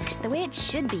tricks, the way it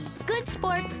should be. Good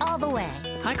sports all the way.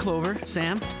 Hi, Clover,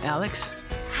 Sam, Alex.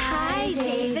 Hi,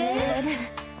 David.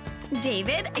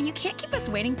 David, you can't keep us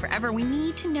waiting forever. We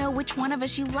need to know which one of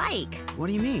us you like. What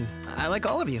do you mean? I like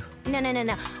all of you. No.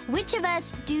 Which of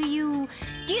us do you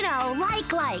know,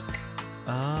 like?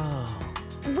 Oh.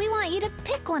 We want you to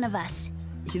pick one of us.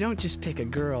 You don't just pick a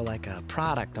girl like a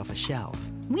product off a shelf.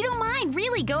 We don't mind,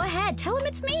 really. Go ahead. Tell him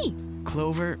it's me.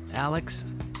 Clover, Alex,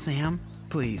 Sam,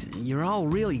 please, you're all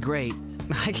really great.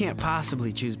 I can't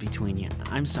possibly choose between you.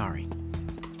 I'm sorry.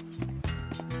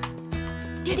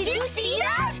 Did you see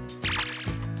that?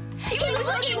 He was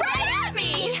looking right at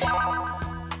me!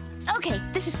 Okay,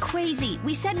 this is crazy.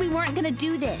 We said we weren't gonna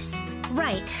do this.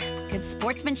 Right. Good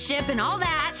sportsmanship and all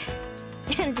that.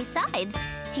 And besides,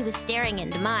 he was staring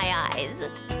into my eyes.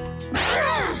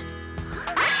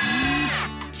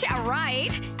 Yeah,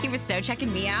 right. He was so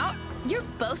checking me out. You're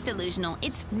both delusional.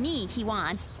 It's me he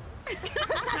wants.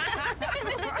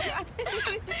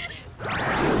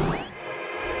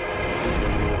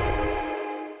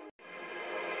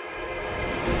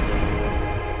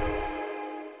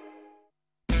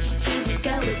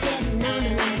 Go, we're getting on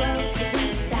a road till we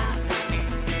stop,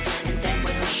 and then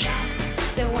we'll shop.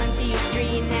 So 1, 2,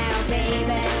 3 now,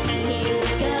 baby. Here we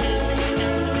go.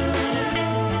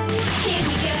 Here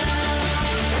we go.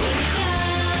 Here we go.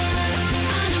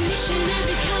 On a mission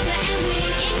undercover, and we're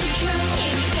in control.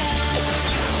 Here we go.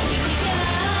 Here we go.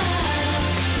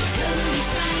 Totally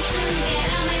spies, so get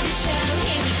on with the show.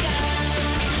 Here we go.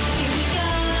 Here we go.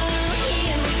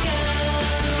 Here we go.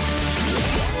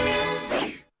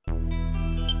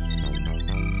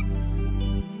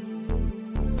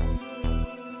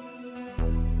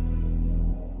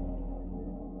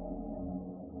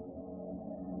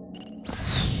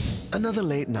 Another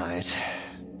late night.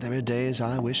 There are days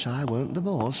I wish I weren't the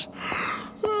boss.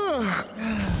 I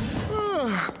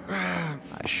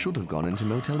should have gone into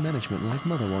motel management like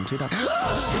Mother wanted.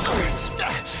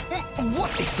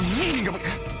 What is the meaning of it?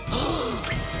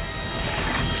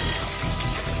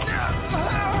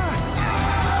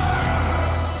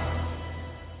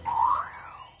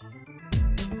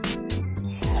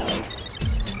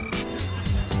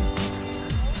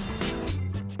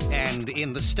 And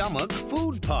in the stomach,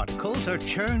 food particles are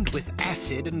churned with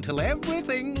acid until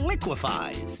everything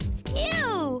liquefies.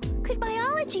 Ew! Could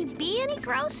biology be any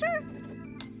grosser?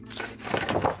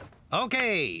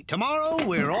 Okay, tomorrow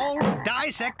we're all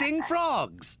dissecting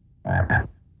frogs. Does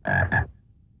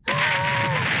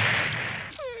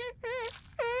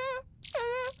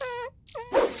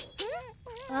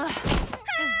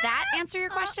that answer your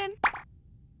question?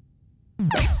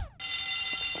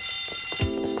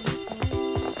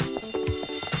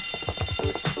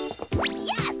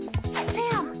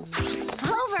 Sam!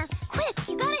 Clover, quick!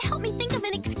 You gotta help me think of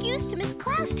an excuse to miss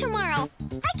class tomorrow.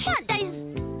 I can't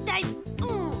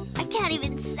I can't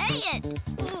even say it.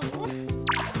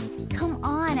 Come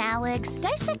on, Alex.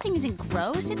 Dissecting isn't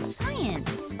gross, it's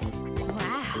science.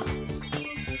 Wow.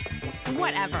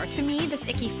 Whatever. To me, this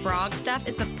icky frog stuff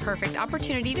is the perfect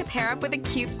opportunity to pair up with a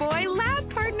cute boy lab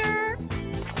partner.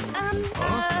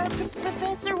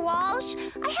 Professor Walsh,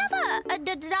 I have a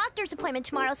doctor's appointment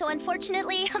tomorrow, so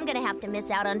unfortunately, I'm gonna have to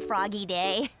miss out on Froggy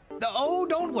Day. Oh,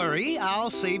 don't worry. I'll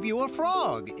save you a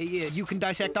frog. You can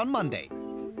dissect on Monday.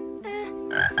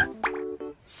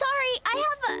 Sorry, I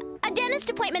have a dentist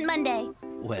appointment Monday.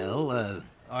 Well,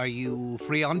 are you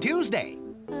free on Tuesday?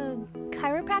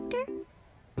 Chiropractor?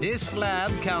 This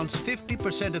lab counts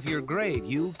 50% of your grade.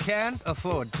 You can't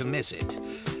afford to miss it.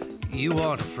 You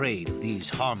aren't afraid of these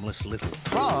harmless little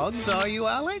frogs, are you,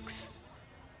 Alex?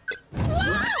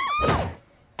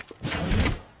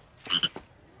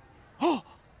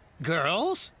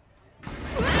 Girls?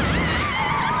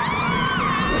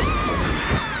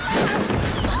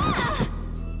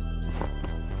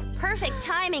 Perfect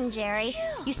timing, Jerry.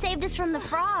 You saved us from the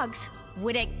frogs.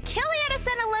 Would it kill you to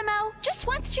send a limo? Just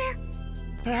once, Jer?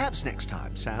 Perhaps next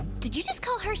time, Sam. Did you just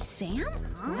call her Sam?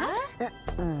 What?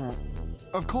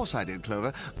 Of course I did,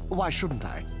 Clover. Why shouldn't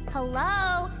I?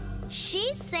 Hello?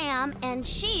 She's Sam and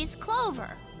she's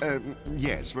Clover.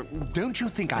 Yes, but don't you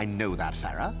think I know that,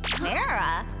 Farrah?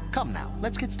 Farrah? Come now,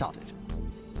 let's get started.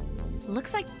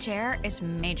 Looks like Jer is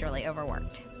majorly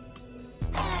overworked.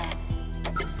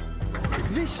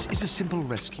 This is a simple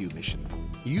rescue mission.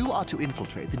 You are to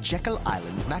infiltrate the Jekyll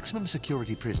Island maximum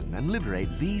security prison and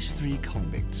liberate these 3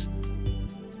 convicts.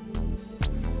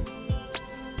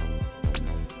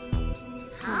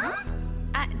 Huh?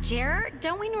 Jer,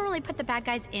 don't we normally put the bad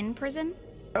guys in prison?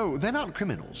 Oh, they're not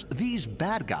criminals. These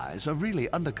bad guys are really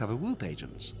undercover Whoop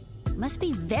agents. Must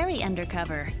be very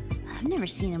undercover. I've never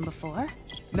seen him before.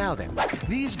 Now then,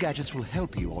 these gadgets will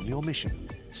help you on your mission.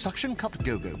 Suction-cupped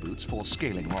go-go boots for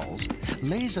scaling walls,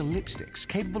 laser lipsticks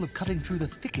capable of cutting through the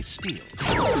thickest steel.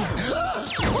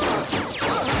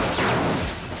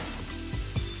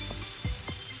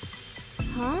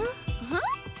 Huh?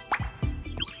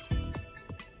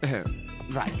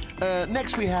 Right.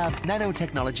 Next we have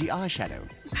nanotechnology eyeshadow.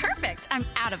 Perfect. I'm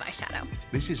out of eyeshadow.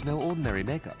 This is no ordinary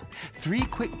makeup. 3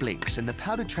 quick blinks and the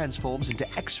powder transforms into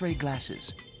X-ray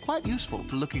glasses. Quite useful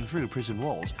for looking through prison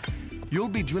walls. You'll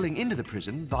be drilling into the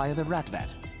prison via the Rat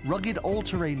Vat, rugged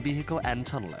all-terrain vehicle and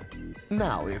tunneler.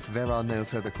 Now, if there are no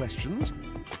further questions...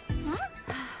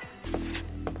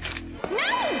 No!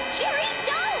 Jerry,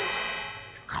 don't!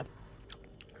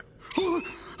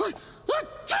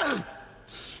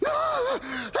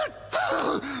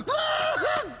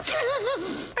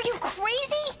 Are you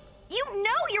crazy? You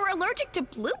know you're allergic to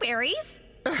blueberries.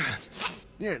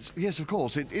 Yes, of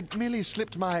course. It merely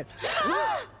slipped my...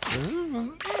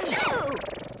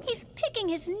 He's picking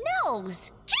his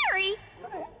nose. Jerry!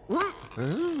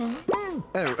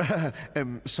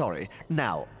 Sorry.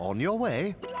 Now, on your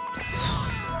way.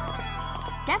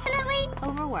 Definitely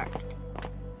overworked.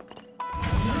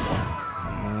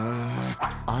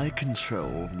 I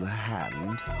control the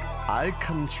hand. I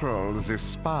control the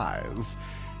spies.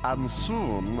 And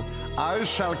soon, I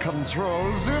shall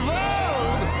control the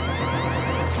world!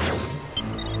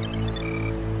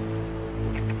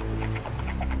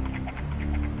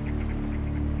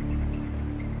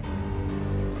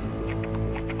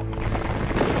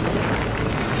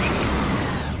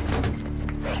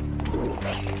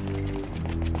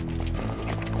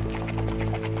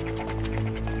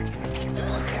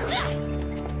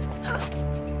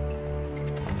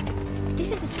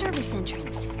 This is a service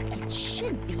entrance. It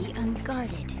should be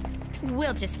unguarded.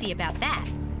 We'll just see about that.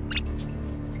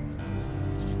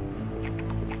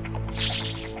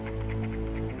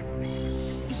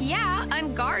 Yeah,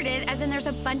 unguarded, as in there's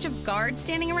a bunch of guards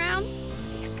standing around.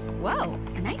 Whoa,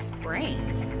 nice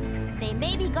brains. They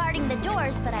may be guarding the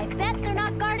doors, but I bet they're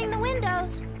not guarding the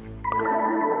windows.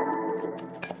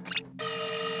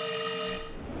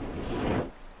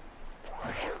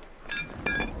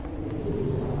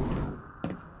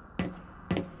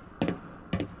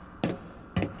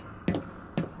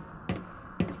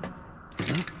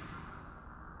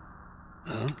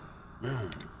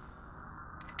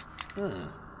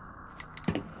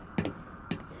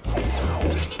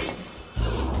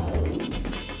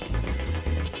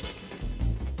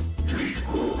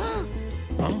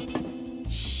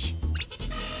 Shh.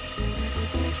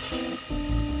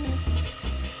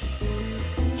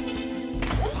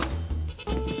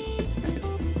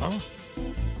 Huh?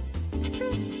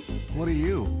 What are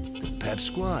you? The Pep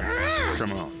Squad?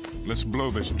 Come on, let's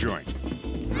blow this joint.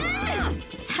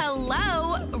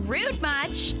 Hello, rude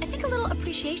much? I think a little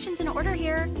appreciation's in order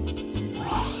here.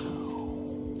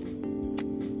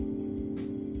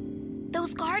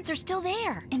 Those guards are still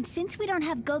there. And since we don't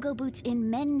have go-go boots in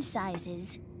men's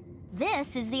sizes,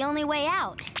 This is the only way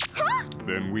out.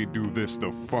 Then we do this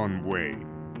the fun way.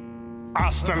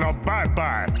 Hasta la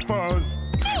bye-bye, fuzz!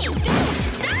 Hey, don't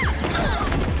stop!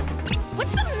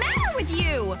 What's the matter with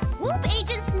you? Whoop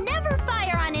agents never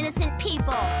fire on innocent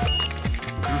people.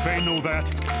 Do they know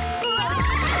that?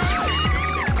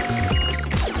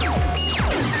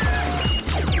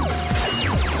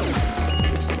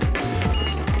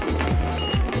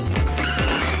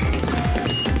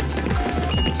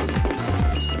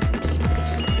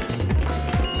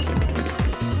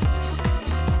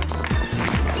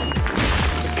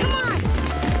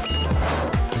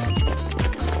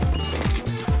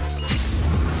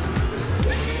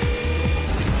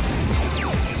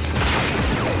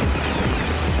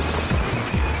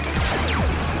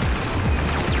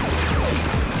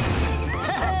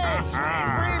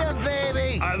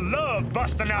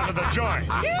 joint.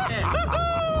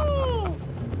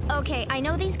 Okay, I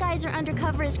know these guys are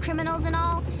undercover as criminals and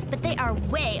all, but they are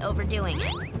way overdoing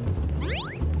it.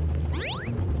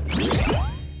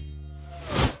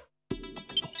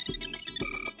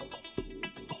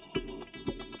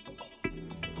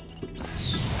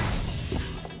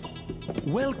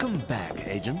 Welcome back,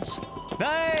 agents.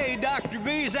 Hey, Dr.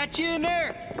 V, is that you in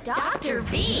there? Dr.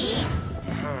 V?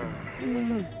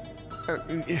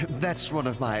 That's one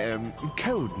of my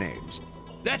code names.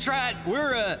 That's right.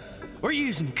 We're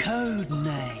using code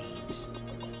names.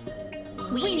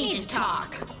 We need to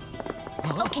talk.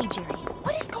 Okay, Jerry,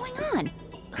 what is going on?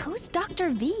 Who's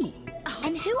Dr. V?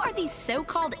 And who are these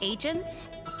so-called agents?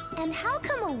 And how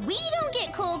come we don't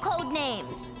get cool code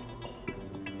names?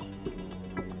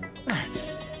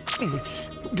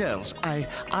 Girls, I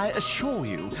assure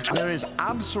you, there is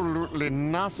absolutely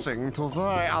nothing to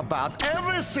worry about.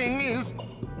 Everything is...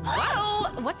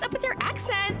 Whoa! What's up with your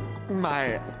accent?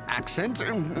 My accent?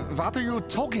 What are you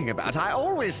talking about? I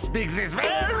always speak this way.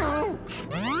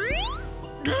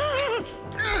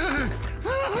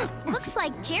 Looks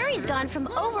like Jerry's gone from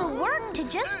overworked to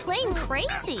just plain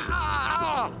crazy.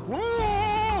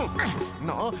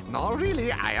 No,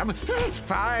 really, I am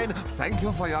fine. Thank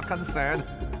you for your concern.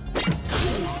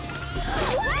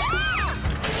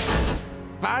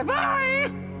 Bye-bye!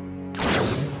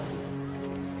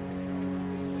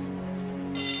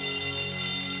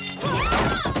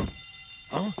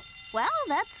 Well,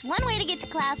 that's one way to get to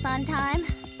class on time.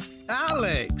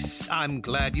 Alex, I'm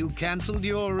glad you canceled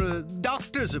your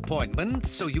doctor's appointment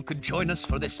so you could join us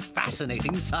for this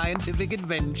fascinating scientific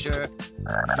adventure.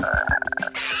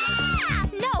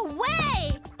 No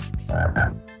way!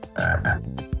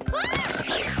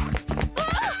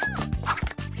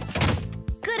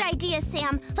 Good idea,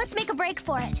 Sam. Let's make a break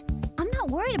for it. I'm not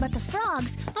worried about the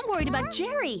frogs. I'm worried about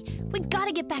Jerry. We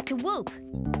gotta get back to Whoop.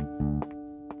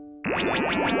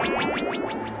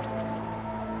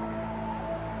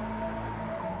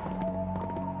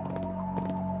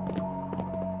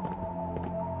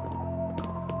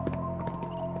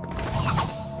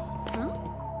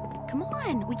 Come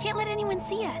on, we can't let anyone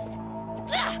see us.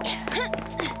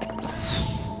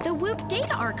 The Whoop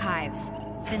data archives.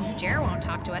 Since Jer won't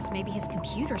talk to us, maybe his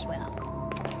computers will.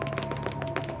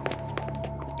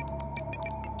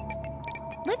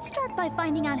 Let's start by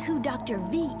finding out who Dr.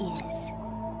 V is.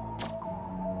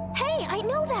 Hey, I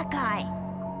know that guy.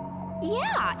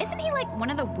 Yeah, isn't he like one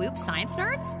of the Whoop science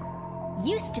nerds?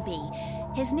 Used to be.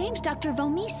 His name's Dr.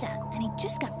 Vomisa, and he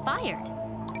just got fired.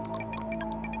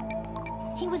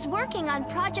 He was working on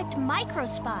Project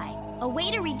Microspy, a way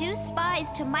to reduce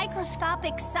spies to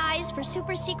microscopic size for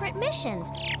super secret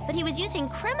missions. But he was using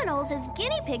criminals as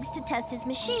guinea pigs to test his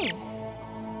machine.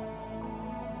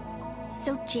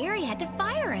 So Jerry had to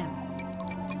fire him.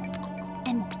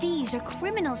 And these are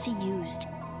criminals he used.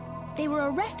 They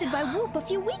were arrested by Whoop a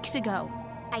few weeks ago.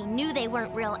 I knew they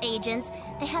weren't real agents.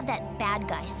 They had that bad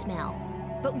guy smell.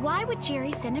 But why would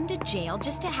Jerry send him to jail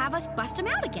just to have us bust him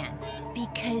out again?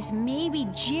 Because maybe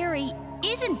Jerry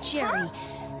isn't Jerry. Huh?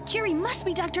 Jerry must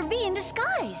be Dr. V in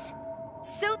disguise.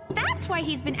 So that's why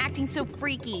he's been acting so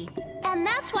freaky. And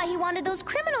that's why he wanted those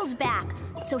criminals back,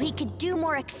 so he could do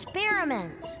more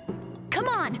experiments. Come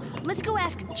on, let's go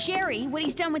ask Jerry what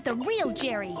he's done with the real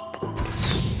Jerry.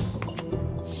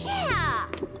 Yeah!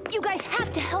 You guys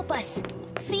have to help us.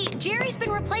 See, Jerry's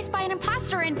been replaced by an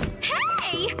imposter and...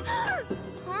 Hey!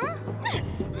 Huh?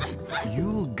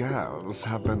 You girls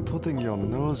have been putting your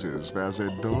noses where they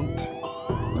don't.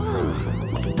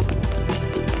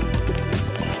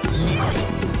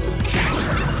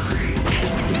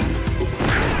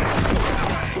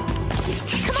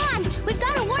 Come on, we've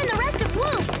got to warn the rest of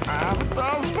Whoop.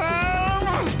 After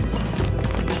Sam!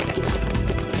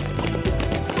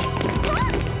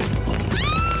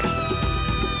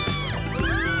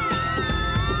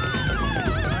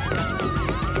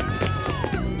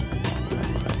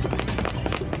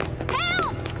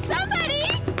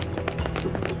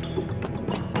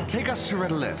 Take us to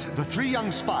Red Alert. The three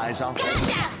young spies are...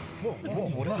 Gotcha!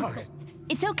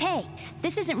 It's okay.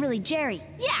 This isn't really Jerry.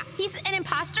 Yeah, he's an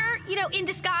imposter, you know, in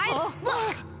disguise.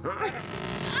 Look!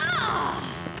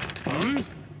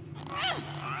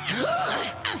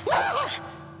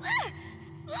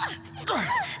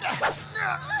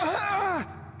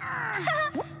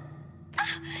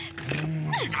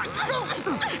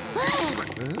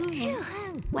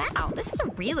 Wow, this is a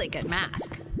really good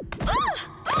mask.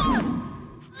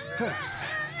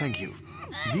 Thank you.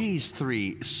 These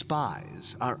three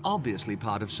spies are obviously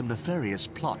part of some nefarious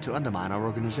plot to undermine our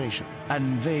organization,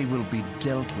 and they will be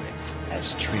dealt with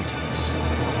as traitors.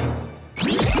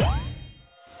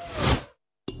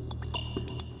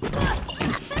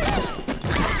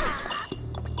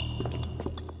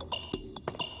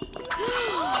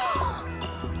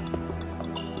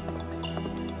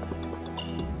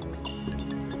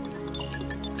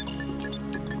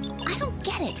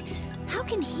 get it. How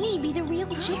can he be the real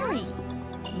Jerry?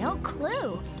 No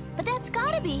clue. But that's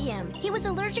gotta be him. He was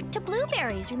allergic to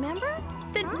blueberries, remember?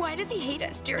 Then why does he hate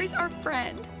us? Jerry's our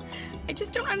friend. I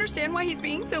just don't understand why he's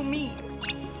being so mean.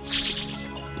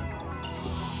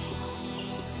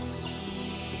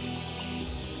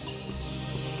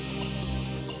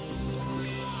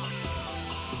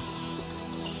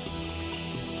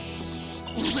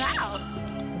 Wow.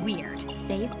 Weird.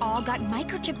 They've all got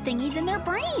microchip thingies in their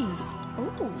brains.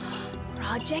 Ooh,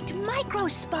 Project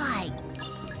Microspy.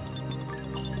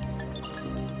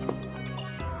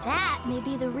 That may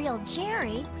be the real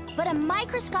Jerry, but a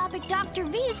microscopic Dr.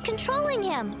 V is controlling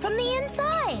him from the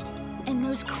inside. And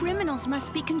those criminals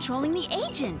must be controlling the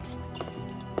agents.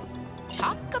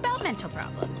 Talk about mental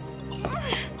problems.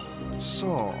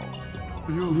 So,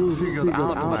 you've figured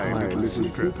out my little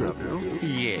secret, have you?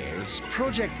 Yes,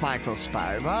 Project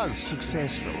Microspy was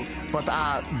successful, but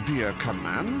our dear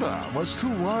commander was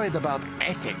too worried about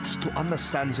ethics to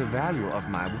understand the value of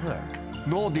my work.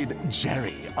 Nor did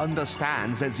Jerry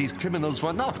understand that these criminals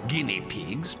were not guinea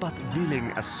pigs, but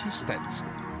willing assistants.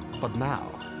 But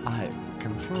now, I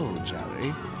control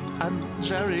Jerry, and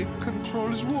Jerry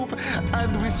controls Whoop.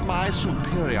 And with my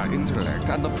superior intellect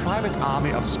and the private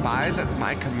army of spies at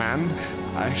my command,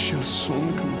 I shall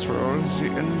soon control the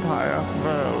entire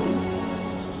world.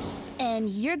 And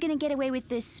you're gonna get away with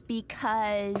this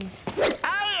because...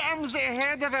 I am the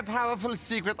head of a powerful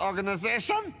secret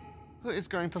organization. Who is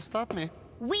going to stop me?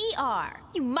 We are,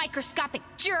 you microscopic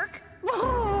jerk!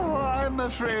 Oh, I'm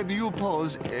afraid you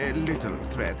pose a little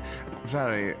threat.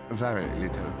 Very, very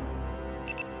little.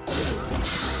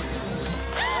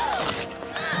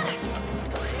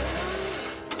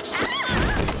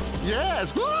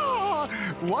 Yes!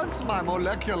 Once my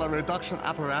molecular reduction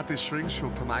apparatus shrinks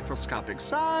you to microscopic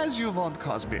size, you won't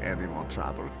cause me any more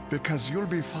trouble. Because you'll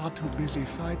be far too busy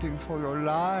fighting for your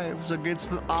lives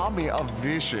against an army of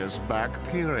vicious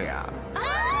bacteria.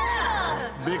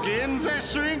 Begin the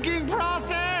shrinking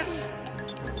process!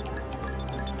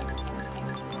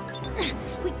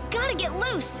 We gotta get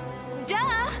loose. Duh!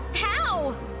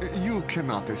 How? You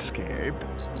cannot escape.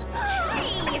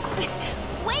 Hey!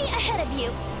 Way ahead of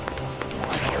you.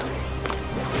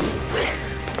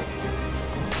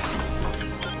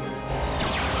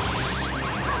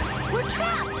 We're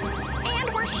trapped! And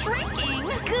we're shrinking!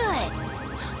 Good.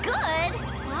 Good?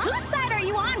 Whose side are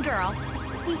you on, girl?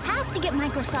 We have to get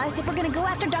micro-sized if we're gonna go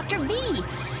after Dr. V.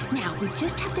 Now, we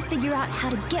just have to figure out how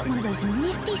to get one of those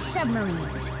nifty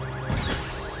submarines.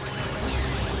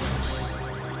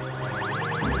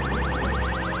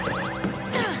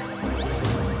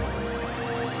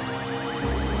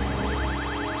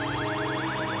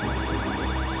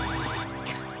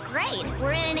 Great,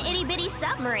 we're in an itty-bitty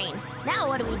submarine. Now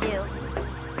what do?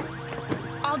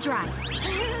 I'll drive.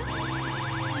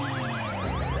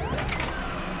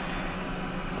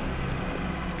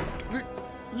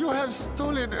 You have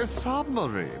stolen a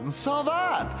submarine, so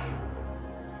what?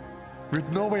 With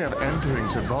no way of entering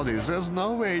the body, there's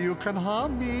no way you can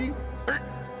harm me.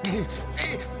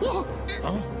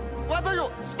 What do you?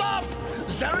 Stop!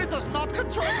 Jerry does not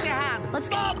control the hand. Let's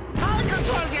go. Stop! I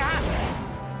control the hand.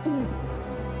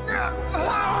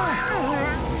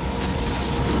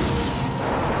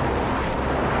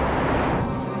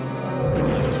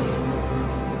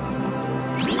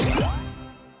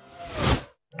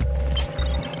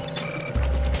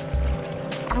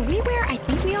 Are we where I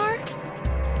think we are?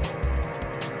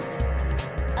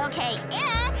 Okay,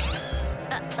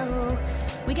 Uh-oh.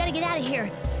 We gotta get out of here.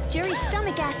 Jerry's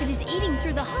stomach acid is eating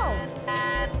through the hull.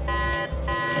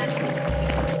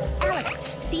 Alex,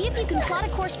 see if you can plot a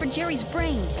course for Jerry's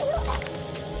brain.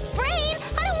 Brain?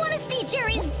 I don't want to see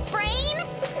Jerry's brain!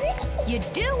 You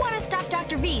do want to stop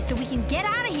Dr. V so we can get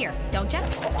out of here, don't you?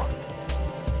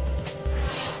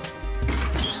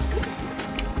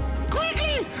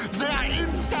 Quickly! They are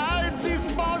inside this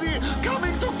body,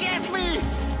 coming to get me!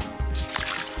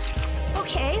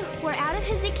 Okay, we're out of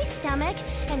his icky stomach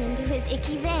and into his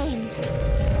icky veins.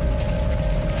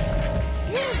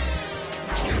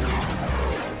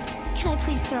 Can I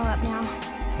please throw up now?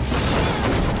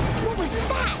 What was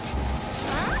that?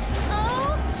 Huh?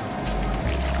 Oh!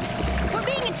 We're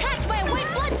being attacked by a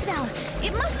white blood cell.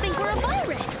 It must think we're a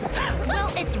virus. Well,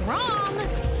 it's wrong.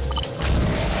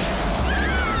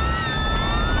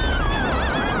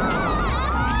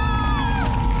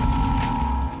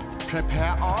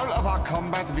 Prepare all of our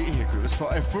combat vehicles for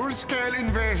a full-scale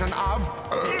invasion of...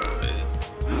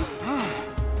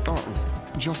 Oh,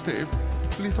 just a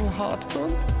little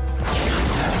heartburn.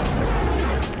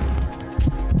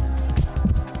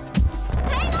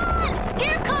 Hang on!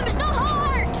 Here comes the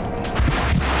heart!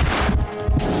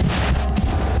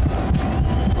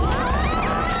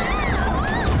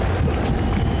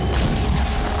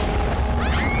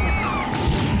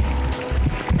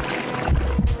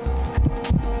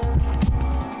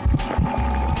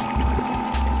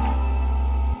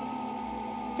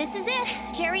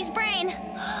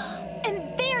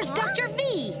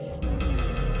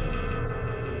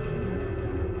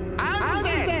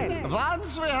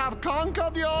 Once we have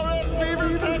conquered Europe, we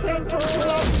will take control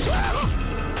of...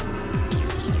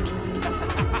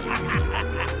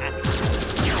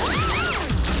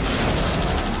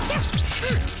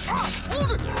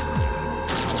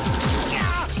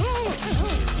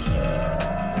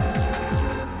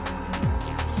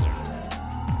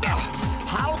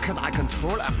 How can I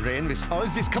control a brain with all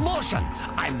this commotion?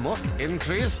 I must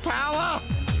increase power!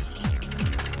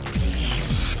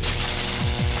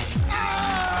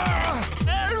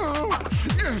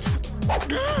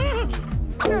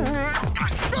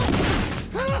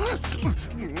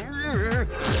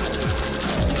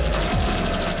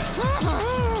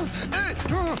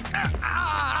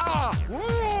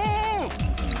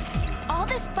 All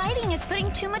this fighting is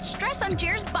putting too much stress on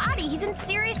Jer's body. He's in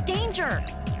serious danger.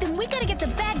 Then we gotta get the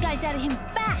bad guys out of him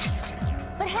fast.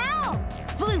 But how?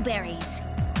 Blueberries.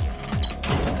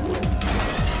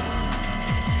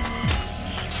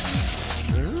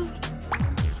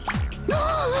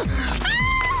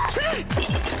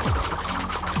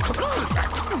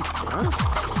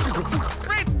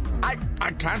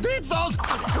 I can't eat those!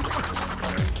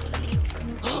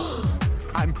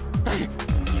 I'm...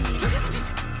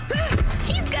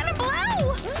 He's gonna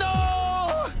blow! No!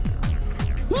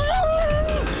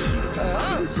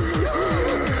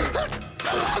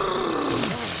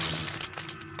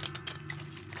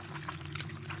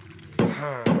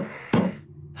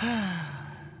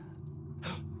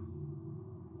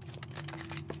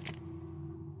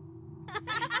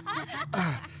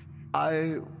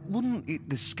 I wouldn't eat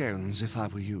the scones if I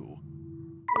were you.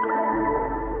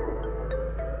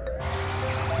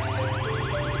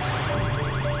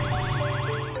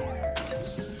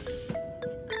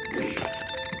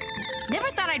 Never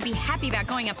thought I'd be happy about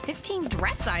going up 15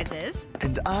 dress sizes.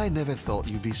 And I never thought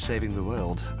you'd be saving the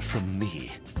world from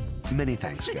me. Many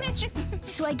thanks, girls.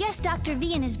 So I guess Dr.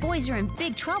 V and his boys are in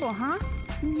big trouble, huh?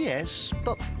 Yes,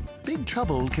 but big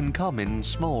trouble can come in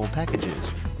small packages.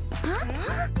 Huh?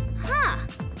 Huh.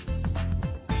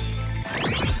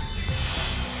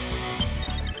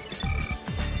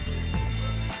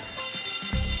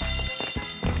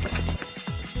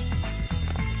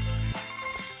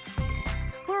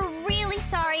 We're really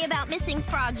sorry about missing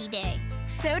Froggy Day.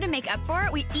 So to make up for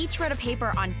it, we each wrote a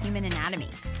paper on human anatomy.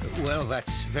 Well,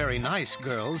 that's very nice,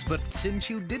 girls, but since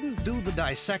you didn't do the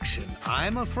dissection,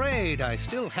 I'm afraid I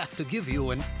still have to give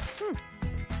you an...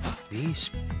 These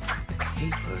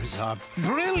papers are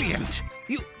brilliant!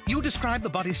 You describe the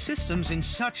body's systems in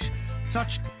such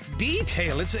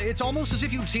detail. It's almost as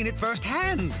if you'd seen it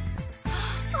firsthand.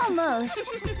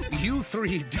 Almost. You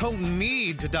three don't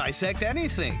need to dissect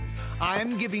anything.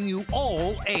 I'm giving you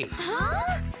all A's.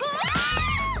 Huh?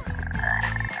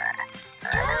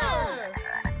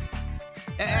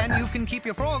 And you can keep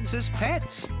your frogs as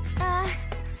pets.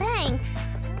 Thanks.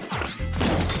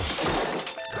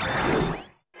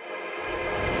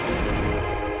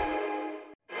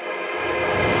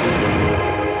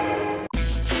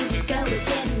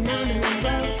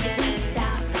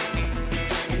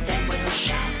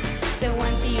 So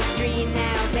 1, 2, 3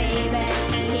 now, baby.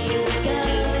 Here we go.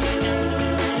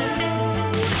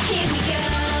 Here we go.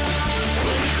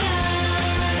 Here we go.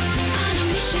 On a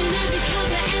mission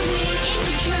undercover and we're in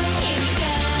control. Here we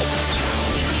go.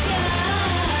 Here we go.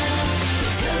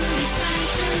 We're totally spies,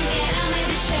 so get on with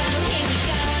the show. Here we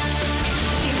go.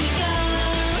 Here we go.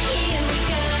 Here we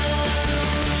go.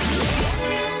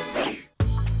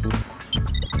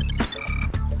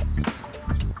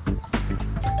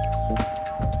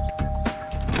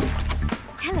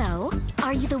 Hello.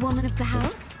 Are you the woman of the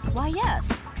house? Why,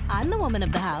 yes. I'm the woman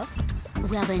of the house.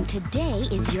 Well, then today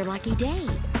is your lucky day.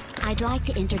 I'd like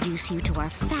to introduce you to our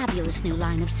fabulous new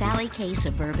line of Sally K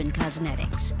Suburban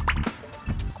Cosmetics.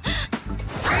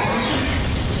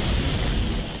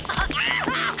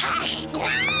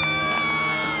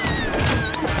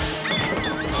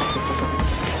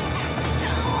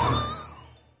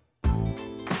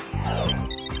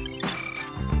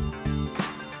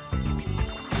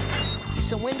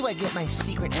 So when do I get my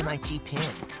secret MIG pin?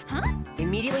 Huh?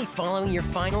 Immediately following your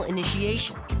final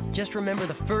initiation. Just remember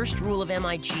the first rule of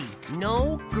MIG.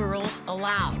 No girls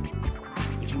allowed.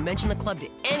 If you mention the club to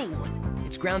anyone,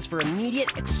 it's grounds for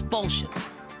immediate expulsion.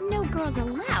 No girls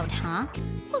allowed, huh?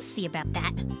 We'll see about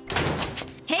that.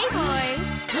 Hey, boys.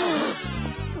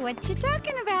 What you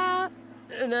talking about?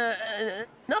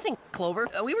 Nothing, Clover.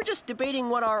 We were just debating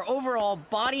what our overall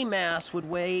body mass would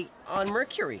weigh on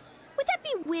Mercury. Would that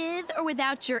be with or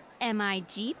without your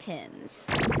MIG pins?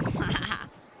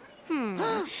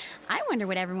 I wonder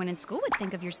what everyone in school would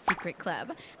think of your secret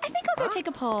club. I think I'll go take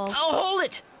a poll. Oh, hold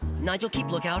it! Nigel, keep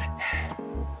lookout.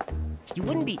 You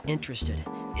wouldn't be interested.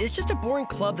 It's just a boring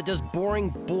club that does boring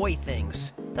boy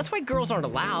things. That's why girls aren't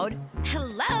allowed.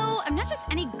 Hello, I'm not just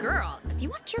any girl. If you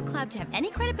want your club to have any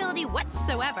credibility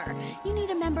whatsoever, you need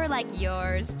a member like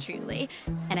yours truly.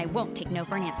 And I won't take no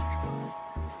for an answer.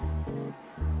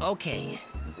 Okay,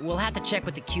 we'll have to check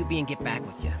with the QB and get back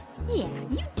with you. Yeah,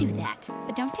 you do that,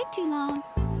 but don't take too long.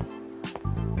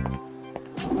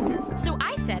 So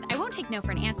I said I won't take no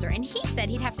for an answer, and he said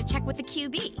he'd have to check with the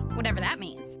QB, whatever that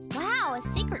means. Wow, a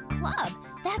secret club.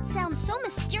 That sounds so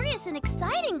mysterious and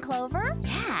exciting, Clover.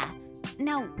 Yeah.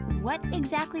 Now, what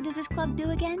exactly does this club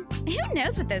do again? Who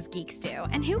knows what those geeks do,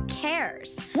 and who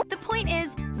cares? The point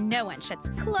is, no one shuts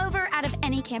Clover out of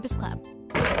any campus club.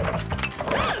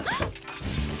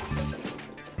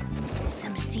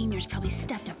 Some seniors probably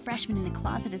stuffed a freshman in the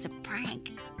closet as a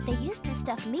prank. They used to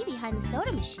stuff me behind the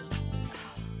soda machine.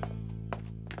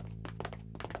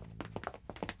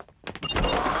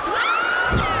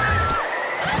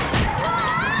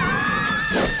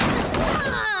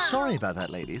 Sorry about that,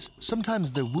 ladies.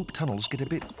 Sometimes the whoop tunnels get a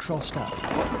bit crossed up.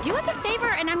 Do us a favor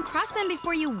and uncross them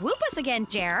before you whoop us again,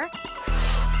 Jer.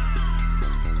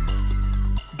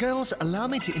 Girls, allow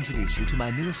me to introduce you to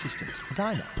my new assistant,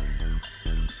 Dinah.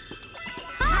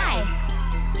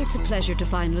 Hi! It's a pleasure to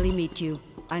finally meet you.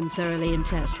 I'm thoroughly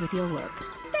impressed with your work.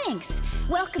 Thanks.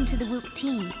 Welcome to the Whoop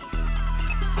team.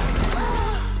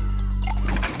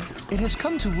 It has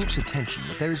come to Whoop's attention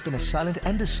that there has been a silent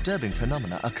and disturbing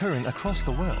phenomena occurring across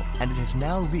the world, and it has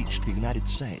now reached the United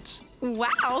States.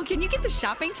 Wow, can you get the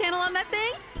shopping channel on that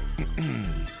thing?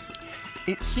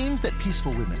 It seems that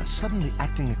peaceful women are suddenly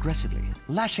acting aggressively,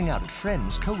 lashing out at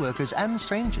friends, co-workers, and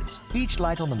strangers. Each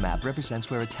light on the map represents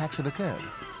where attacks have occurred.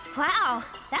 Wow,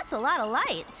 that's a lot of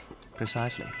lights.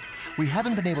 Precisely. We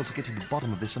haven't been able to get to the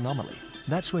bottom of this anomaly.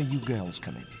 That's where you girls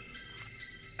come in.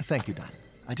 Thank you, Dinah.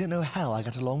 I don't know how I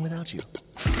got along without you.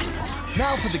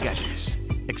 Now for the gadgets.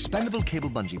 Expendable cable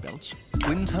bungee belts,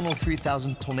 wind tunnel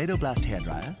 3000 tornado blast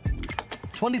hairdryer,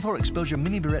 24 exposure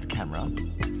mini barrette camera,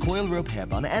 coil rope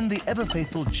hairbun, and the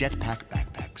ever-faithful jetpack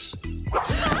backpacks.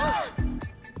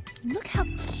 Look how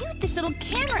cute this little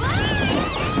camera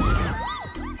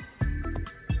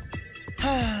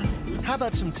How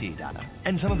about some tea, Dinah?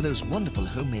 And some of those wonderful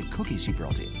homemade cookies you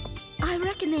brought in. I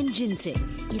recommend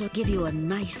ginseng. It'll give you a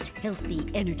nice, healthy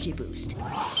energy boost.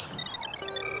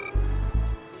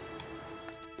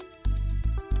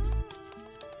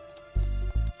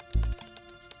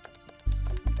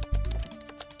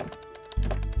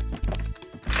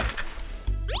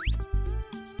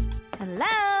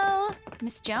 Hello?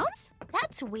 Miss Jones?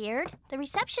 That's weird. The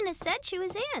receptionist said she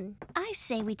was in. I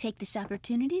say we take this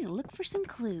opportunity to look for some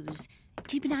clues.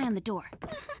 Keep an eye on the door.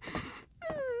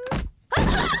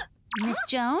 Miss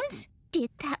Jones? Did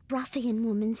that ruffian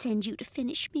woman send you to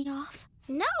finish me off?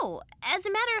 No. As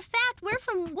a matter of fact, we're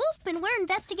from Whoop and we're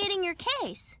investigating your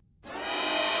case.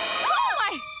 Oh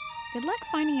my! Good luck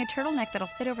finding a turtleneck that'll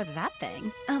fit over that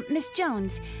thing. Miss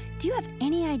Jones, do you have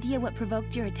any idea what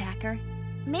provoked your attacker?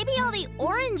 Maybe all the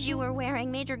orange you were wearing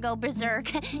made her go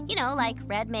berserk. You know, like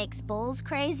red makes bulls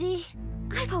crazy.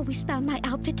 I've always found my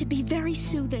outfit to be very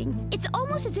soothing. It's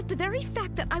almost as if the very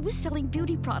fact that I was selling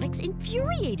beauty products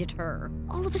infuriated her.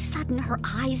 All of a sudden, her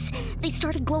eyes, they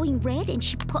started glowing red and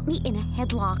she put me in a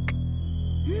headlock.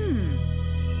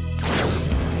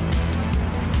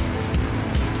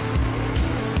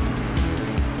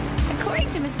 According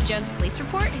to Mrs. Jones' police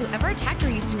report, whoever attacked her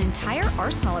used an entire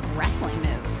arsenal of wrestling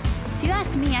moves. If you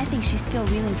asked me, I think she's still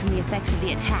reeling from the effects of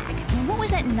the attack. And what was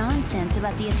that nonsense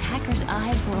about the attacker's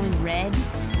eyes glowing red?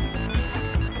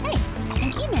 Hey,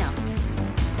 an email.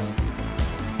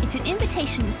 It's an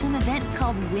invitation to some event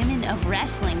called Women of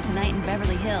Wrestling tonight in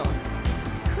Beverly Hills.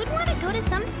 Who'd want to go to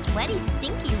some sweaty,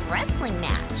 stinky wrestling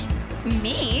match?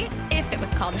 Me? If it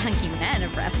was called Hunky Men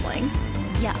of Wrestling.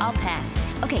 Yeah, I'll pass.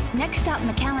 Okay, next stop,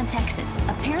 McAllen, Texas.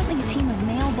 Apparently a team of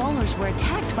male bowlers were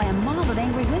attacked by a mob of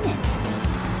angry women.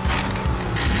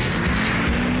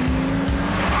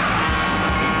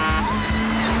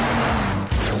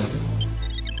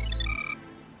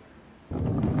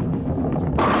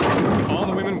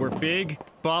 Big,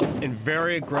 buff, and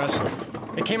very aggressive.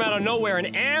 They came out of nowhere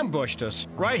and ambushed us,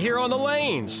 right here on the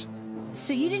lanes.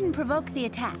 So you didn't provoke the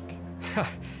attack?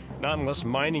 Not unless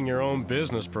minding your own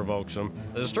business provokes them.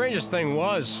 The strangest thing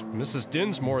was, Mrs.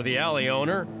 Dinsmore, the alley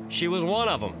owner, she was one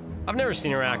of them. I've never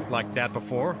seen her act like that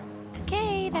before.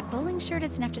 Okay, that bowling shirt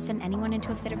is enough to send anyone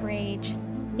into a fit of rage.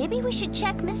 Maybe we should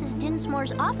check Mrs.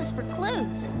 Dinsmore's office for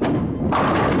clues.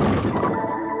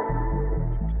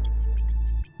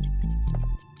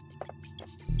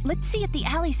 Let's see if the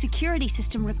alley security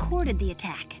system recorded the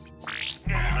attack.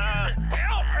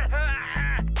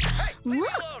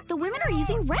 Look, the women are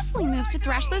using wrestling moves to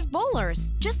thrash those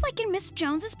bowlers, just like in Miss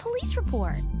Jones's police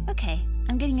report. Okay,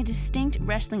 I'm getting a distinct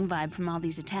wrestling vibe from all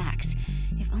these attacks.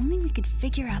 If only we could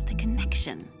figure out the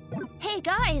connection. Hey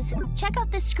guys, check out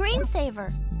this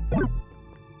screensaver.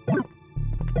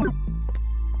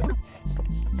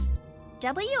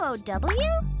 WOW?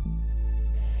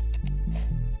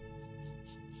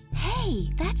 Hey,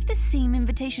 that's the same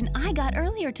invitation I got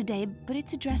earlier today, but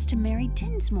it's addressed to Mary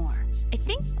Dinsmore. I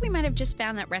think we might have just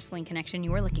found that wrestling connection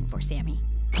you were looking for, Sammy.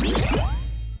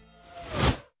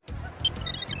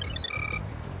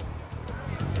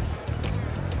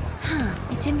 Huh,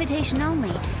 it's invitation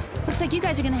only. Looks like you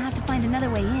guys are gonna have to find another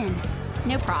way in.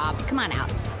 No prob. Come on,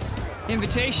 Alex.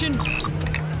 Invitation?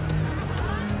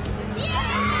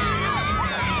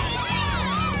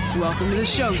 Welcome to the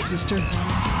show, sister.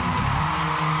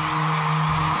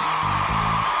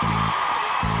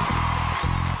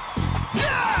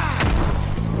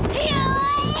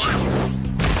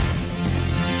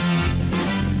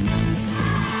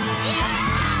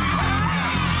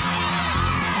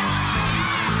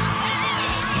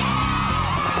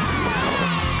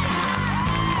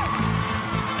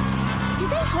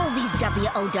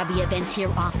 WOW events here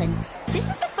often. This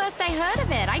is the first I heard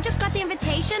of it. I just got the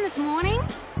invitation this morning.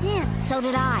 Yeah, so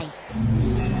did I.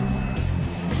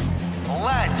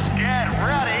 Let's get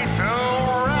ready to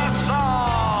wrestle!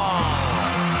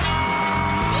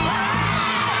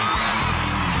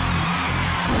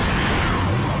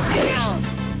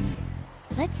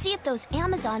 Let's see if those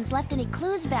Amazons left any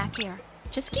clues back here.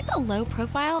 Just keep a low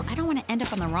profile. I don't want to end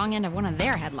up on the wrong end of one of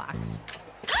their headlocks.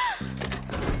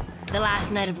 The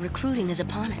last night of recruiting is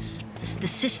upon us. The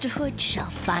sisterhood shall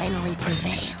finally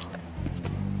prevail.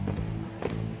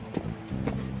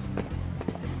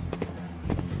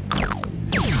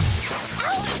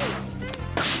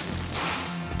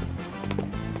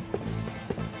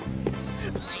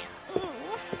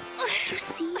 Did you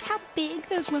see how big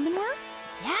those women were?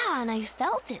 Yeah, and I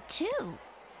felt it too.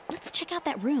 Let's check out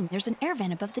that room. There's an air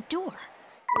vent above the door.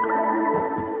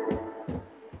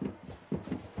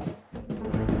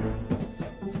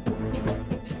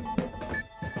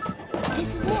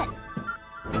 This is it.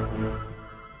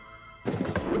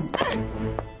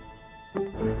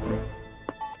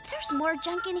 There's more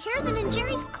junk in here than in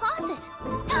Jerry's closet.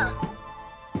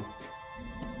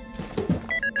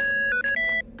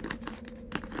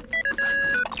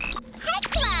 Hi,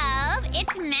 Clove.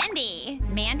 It's Mandy.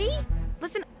 Mandy?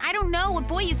 Listen, I don't know what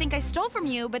boy you think I stole from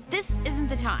you, but this isn't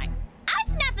the time.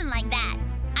 It's nothing like that.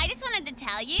 I just wanted to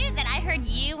tell you that I heard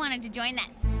you wanted to join that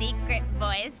secret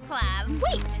boys club.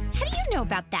 Wait, how do you know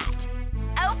about that?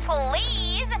 Oh,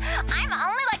 please! I'm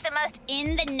only like the most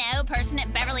in-the-know person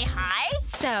at Beverly High.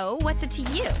 So, what's it to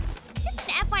you? Just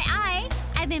an FYI,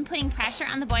 I've been putting pressure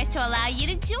on the boys to allow you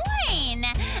to join.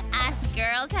 Us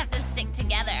girls have to stick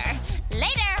together.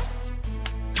 Later!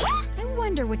 I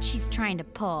wonder what she's trying to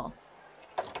pull.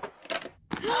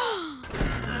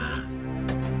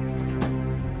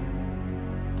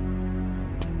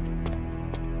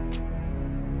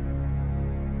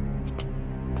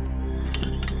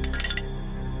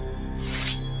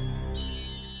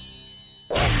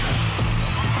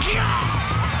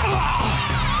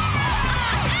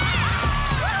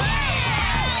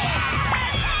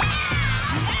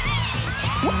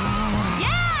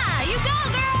 Yeah, you go,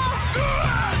 girl!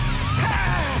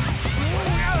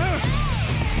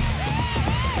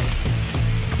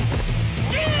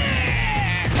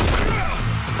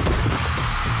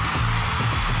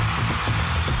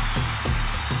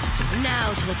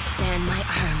 Now to expand my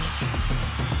army.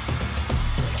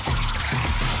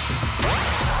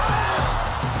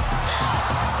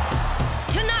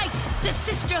 Tonight, the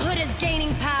sisterhood is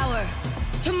gaining power.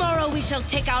 Tomorrow we shall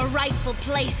take our rightful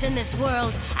place in this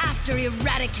world after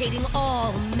eradicating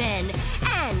all men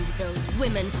and those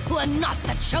women who are not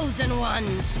the chosen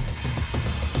ones.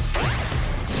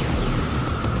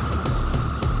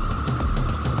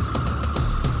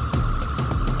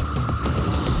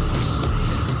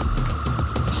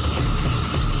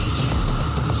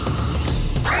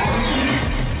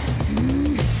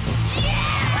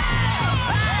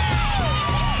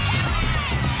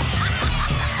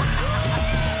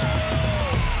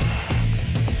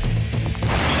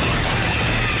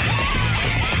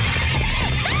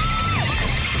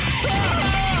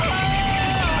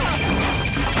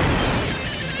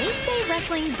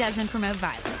 Doesn't promote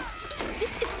violence.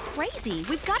 This is crazy.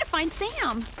 We've got to find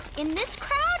Sam. In this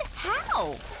crowd?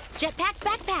 How? Jetpack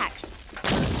backpacks.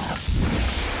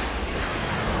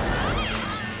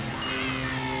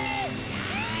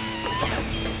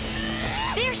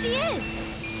 There she is.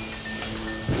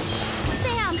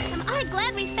 Sam, am I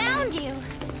glad we found you.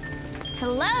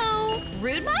 Hello?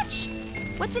 Rude much?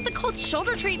 What's with the cold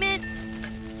shoulder treatment?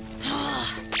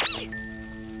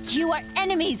 You are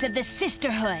enemies of the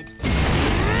Sisterhood.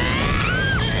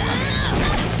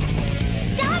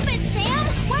 Stop it, Sam!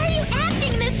 Why are you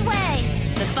acting this way?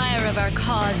 The fire of our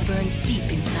cause burns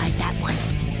deep inside that one.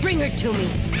 Bring her to me.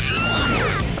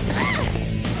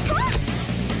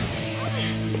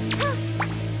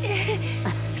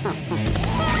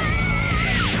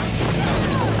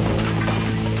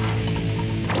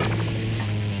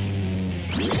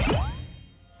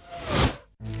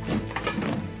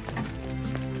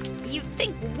 You'd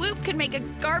think Whoop could make a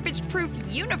garbage-proof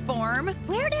uniform.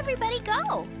 Where'd everybody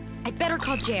go? I better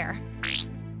call Jer.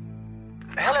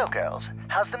 Hello, girls.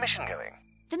 How's the mission going?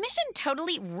 The mission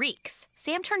totally reeks.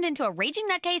 Sam turned into a raging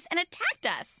nutcase and attacked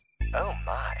us. Oh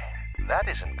my, that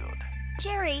isn't good.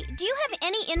 Jerry, do you have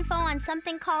any info on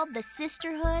something called the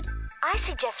Sisterhood? I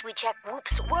suggest we check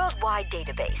Whoop's worldwide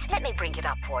database. Let me bring it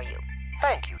up for you.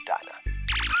 Thank you,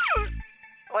 Dinah.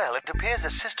 Well, it appears the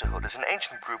Sisterhood is an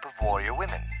ancient group of warrior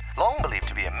women. Long believed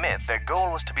to be a myth, their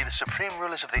goal was to be the supreme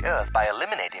rulers of the earth by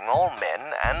eliminating all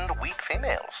men and weak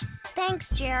females. Thanks,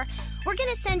 Jer. We're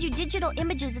gonna send you digital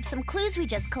images of some clues we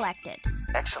just collected.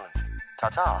 Excellent.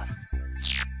 Ta-ta.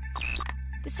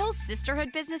 This whole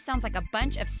sisterhood business sounds like a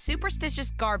bunch of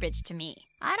superstitious garbage to me.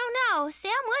 I don't know.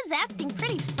 Sam was acting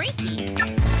pretty freaky.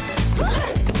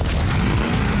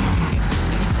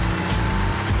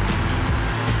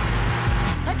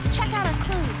 Let's check out our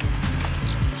clues.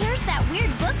 Here's that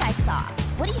weird book I saw.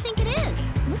 What do you think it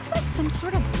is? Looks like some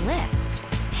sort of list.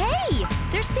 Hey,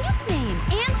 there's Sam's name,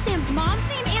 and Sam's mom's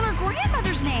name, and her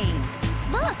grandmother's name.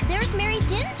 Look, there's Mary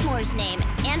Dinsmore's name,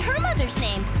 and her mother's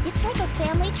name. It's like a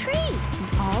family tree.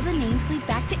 And all the names lead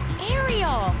back to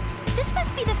Ariel. This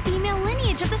must be the female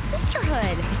lineage of the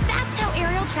Sisterhood. That's how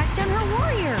Ariel tracks down her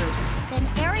warriors. Then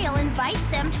Ariel invites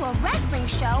them to a wrestling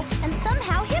show and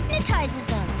somehow hypnotizes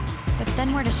them. But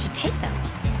then where does she take them?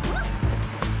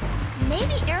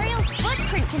 Maybe Ariel's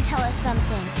footprint can tell us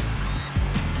something.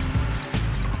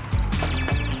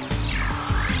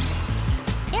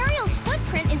 Ariel's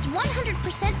footprint is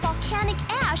 100% volcanic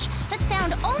ash that's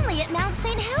found only at Mount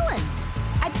St. Helens.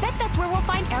 I bet that's where we'll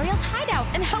find Ariel's hideout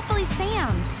and hopefully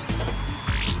Sam.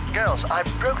 Girls, I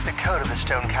broke the code of the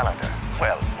stone calendar.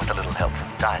 Well, with a little help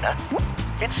from Dinah.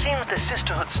 It seems the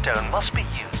Sisterhood stone must be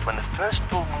used when the first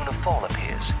full moon of fall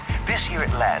appears. This year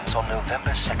it lands on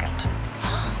November 2nd.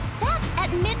 That's at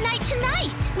midnight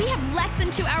tonight. We have less than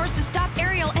 2 hours to stop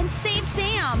Ariel and save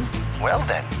Sam. Well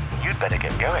then, you'd better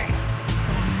get going.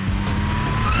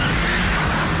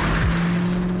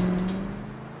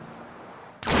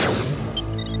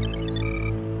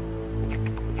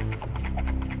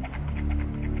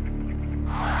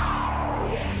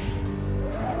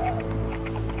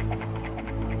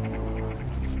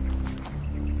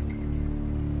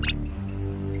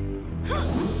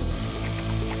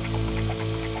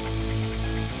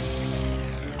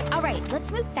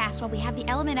 Let's move fast while we have the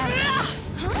element out.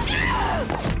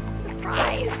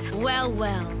 Surprise! Well,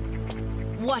 well.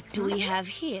 What do we have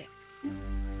here?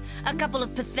 A couple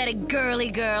of pathetic girly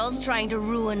girls trying to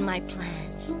ruin my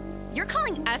plans. You're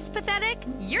calling us pathetic?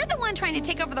 You're the one trying to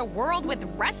take over the world with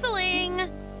wrestling.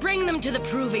 Bring them to the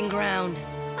proving ground.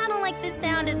 I don't like the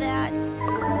sound of that.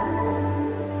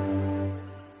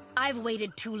 I've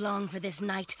waited too long for this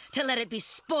night to let it be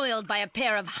spoiled by a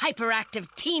pair of hyperactive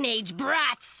teenage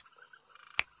brats.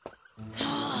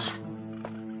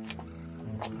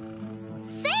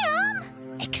 Sam!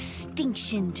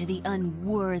 Extinction to the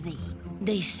unworthy.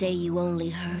 They say you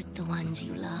only hurt the ones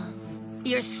you love.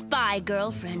 Your spy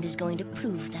girlfriend is going to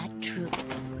prove that true.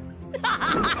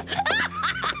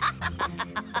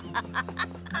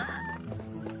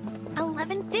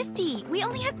 11:50. We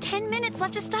only have 10 minutes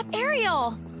left to stop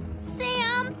Ariel.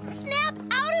 Sam, snap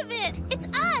out of it! It's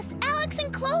us, Alex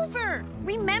and Clover!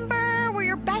 Remember, we're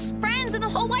your best friends in the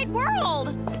whole wide world!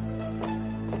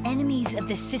 Enemies of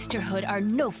the Sisterhood are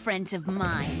no friends of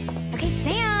mine. Okay,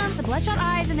 Sam, the bloodshot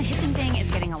eyes and the hissing thing is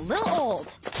getting a little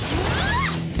old.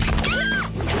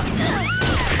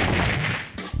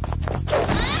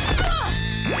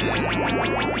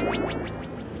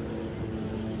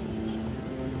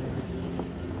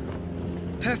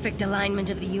 Perfect alignment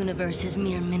of the universe is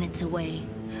mere minutes away.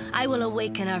 I will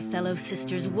awaken our fellow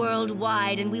sisters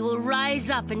worldwide, and we will rise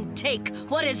up and take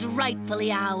what is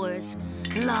rightfully ours.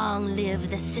 Long live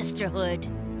the Sisterhood.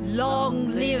 Long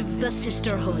live the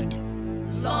Sisterhood.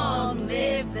 Long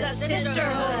live the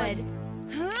Sisterhood!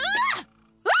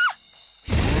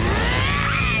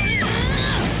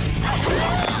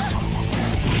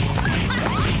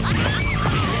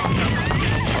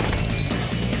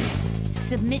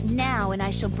 Submit Submit now, and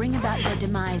I shall bring about your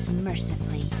demise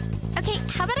mercifully. Okay,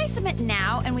 how about I submit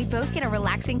now, and we both get a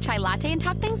relaxing chai latte and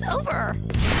talk things over?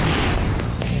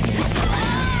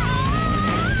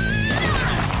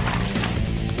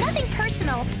 Nothing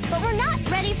personal, but we're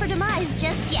not ready for demise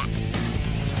just yet.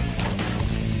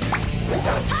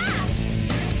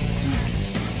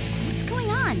 What's going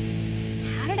on?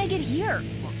 How did I get here?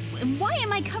 And why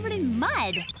am I covered in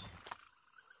mud?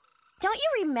 Don't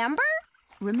you remember?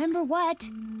 Remember what?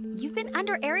 You've been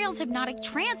under Ariel's hypnotic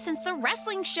trance since the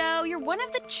wrestling show. You're one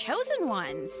of the chosen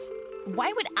ones.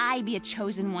 Why would I be a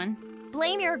chosen one?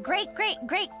 Blame your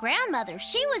great-great-great-grandmother.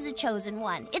 She was a chosen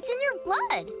one. It's in your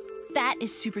blood. That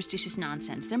is superstitious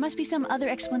nonsense. There must be some other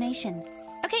explanation.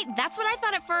 Okay, that's what I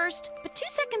thought at first. But 2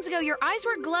 seconds ago, your eyes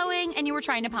were glowing and you were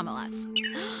trying to pummel us.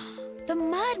 The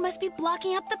mud must be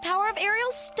blocking up the power of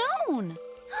Ariel's stone.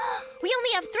 We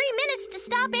only have 3 minutes to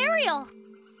stop Ariel.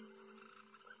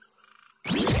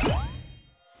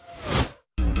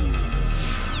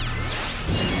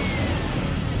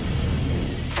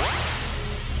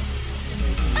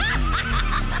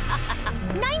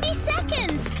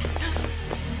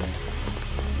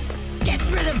 Get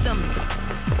rid of them!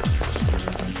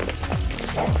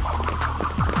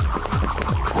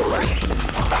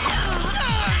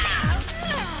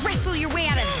 Wrestle your way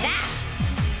out of that!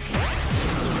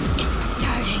 It's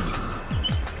starting.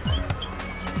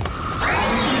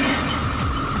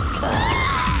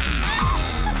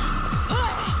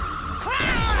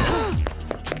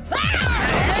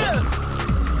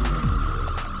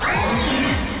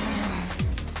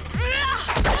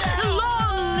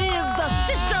 Long live the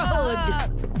sisterhood!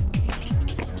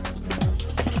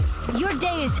 Your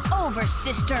day is over,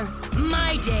 sister.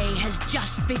 My day has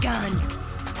just begun.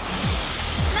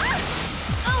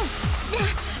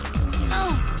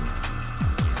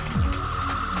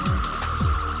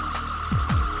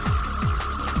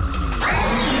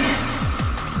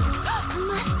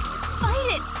 Must fight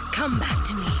it. Come back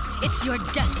to me. It's your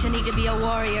destiny to be a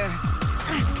warrior.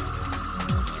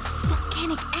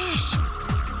 Volcanic ash.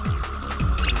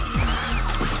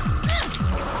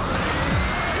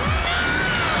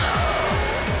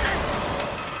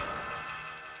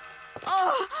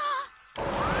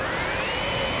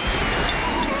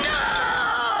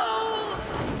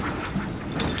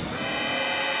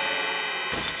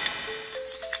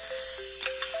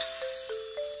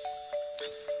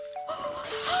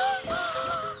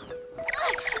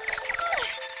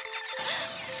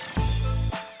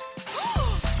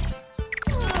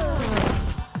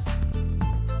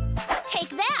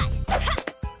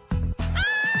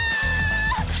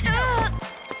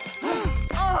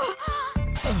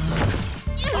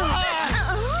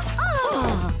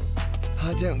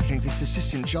 I don't think this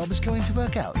assistant job is going to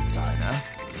work out, Dinah.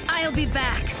 I'll be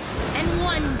back, and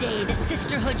one day the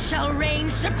sisterhood shall reign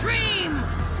supreme!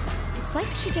 It's like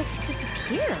she just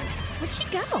disappeared. Where'd she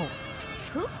go?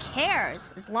 Who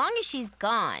cares, as long as she's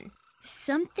gone?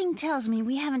 Something tells me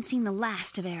we haven't seen the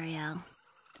last of Ariel.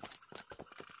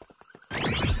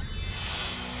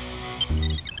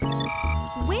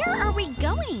 Where are we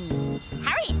going?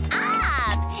 Hurry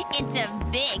up! It's a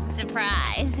big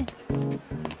surprise.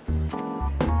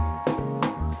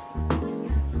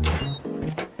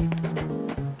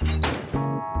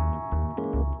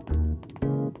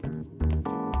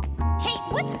 Hey,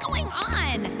 what's going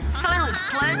on? Silence,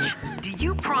 Pledge! Do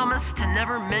you promise to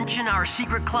never mention our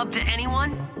secret club to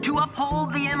anyone? To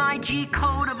uphold the MIG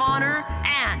Code of Honor?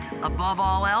 And, above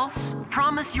all else,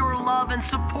 promise your love and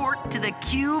support to the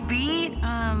QB?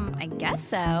 I guess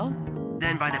so.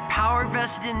 Then by the power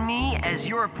vested in me as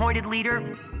your appointed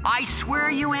leader, I swear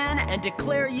you in and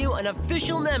declare you an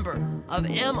official member of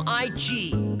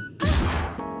MIG.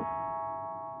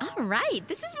 All right,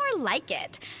 this is more like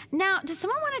it. Now, does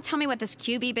someone want to tell me what this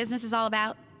QB business is all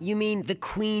about? You mean the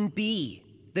Queen Bee?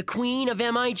 The Queen of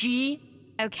MIG?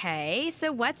 Okay,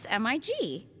 so what's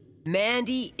MIG?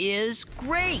 Mandy is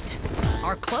great.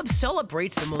 Our club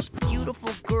celebrates the most beautiful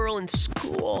girl in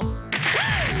school.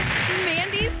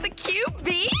 Mandy's the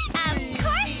QB? Of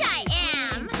course I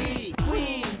am.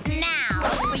 Now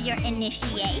for your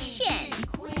initiation.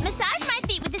 Massage my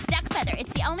feet with this duck feather.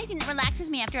 It's the only thing that relaxes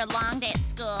me after a long day at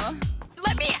school.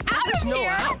 Let me out There's of no here!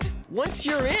 out. Once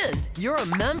you're in, you're a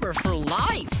member for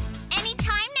life.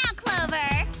 Anytime now,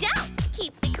 Clover. Don't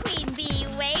keep the queen bee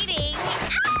waiting.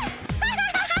 Ah!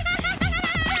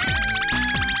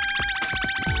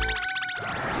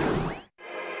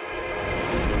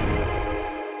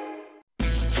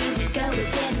 Here we go,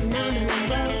 we're getting on a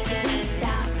road till we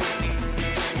stop,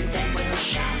 and then we'll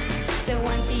shop. So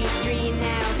 1, 2, 3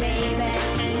 now, baby.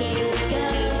 Here we go.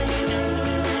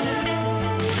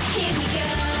 Here we go.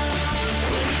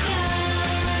 Here we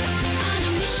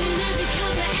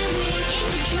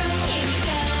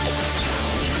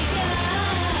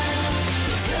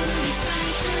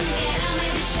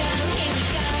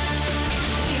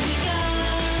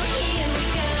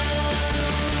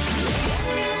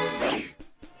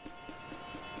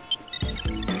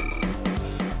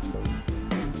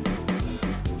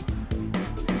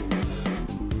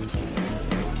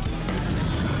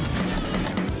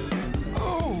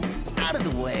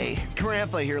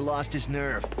Grandpa here lost his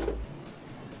nerve.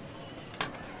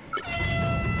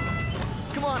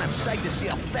 Come on, I'm psyched to see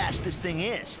how fast this thing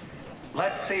is.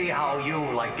 Let's see how you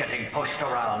like getting pushed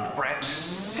around, Brett.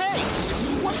 Hey!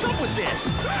 What's up with this?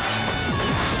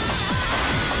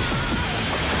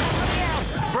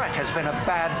 Brett has been a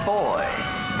bad boy.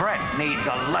 Brett needs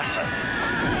a lesson.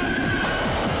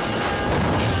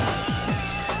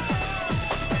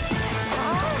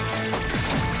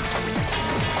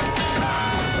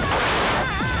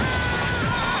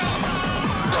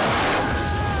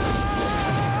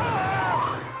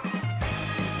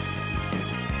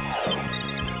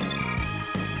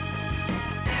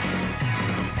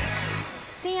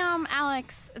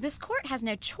 Alex, this court has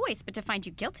no choice but to find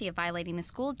you guilty of violating the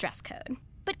school dress code.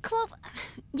 But Clove,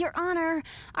 Your Honor,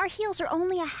 our heels are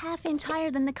only a half-inch higher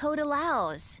than the code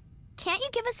allows. Can't you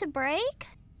give us a break?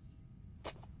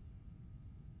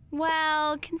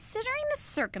 Well, considering the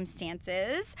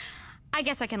circumstances, I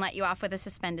guess I can let you off with a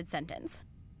suspended sentence.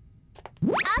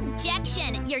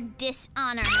 Objection, Your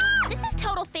Dishonor. This is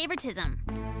total favoritism.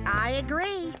 I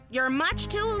agree. You're much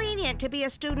too lenient to be a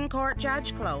student court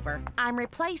judge, Clover. I'm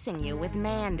replacing you with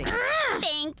Mandy.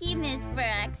 Thank you, Miss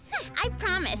Brooks. I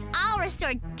promise I'll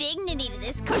restore dignity to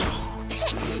this court.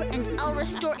 And I'll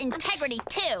restore integrity,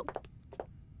 too.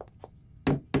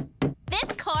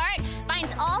 This court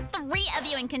finds all 3 of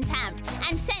you in contempt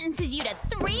and sentences you to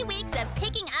 3 weeks of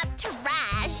picking up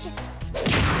trash.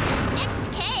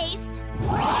 Next case.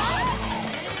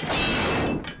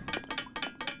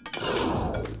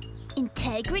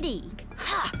 Integrity.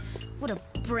 Ha! What a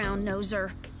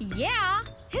brown-noser. Yeah?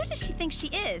 Who does she think she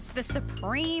is? The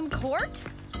Supreme Court?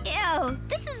 Ew,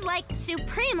 this is like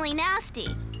supremely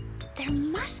nasty. There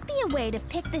must be a way to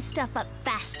pick this stuff up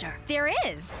faster. There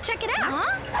is. Check it out.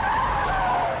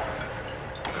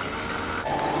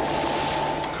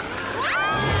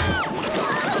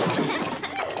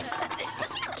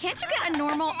 Can't you get a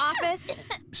normal office?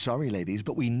 Sorry, ladies,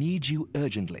 but we need you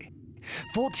urgently.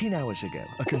 14 hours ago,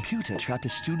 a computer trapped a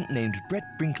student named Brett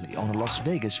Brinkley on a Las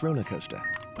Vegas roller coaster.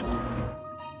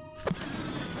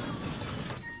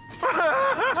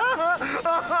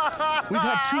 We've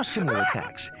had 2 similar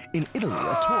attacks. In Italy,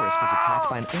 a tourist was attacked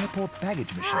by an airport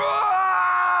baggage machine.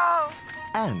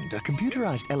 And a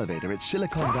computerized elevator at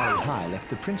Silicon Valley High left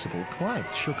the principal quite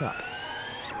shook up.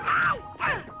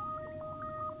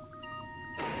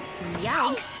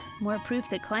 Yikes. More proof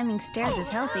that climbing stairs is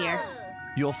healthier.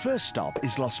 Your first stop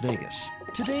is Las Vegas.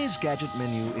 Today's gadget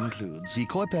menu includes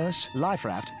decoy purse, life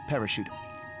raft, parachute.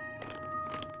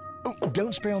 Oh,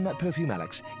 don't spray on that perfume,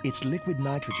 Alex. It's liquid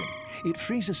nitrogen. It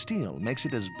freezes steel, makes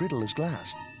it as brittle as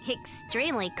glass.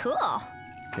 Extremely cool.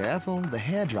 Careful, the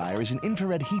hairdryer is an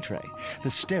infrared heat ray.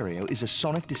 The stereo is a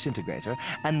sonic disintegrator,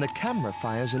 and the camera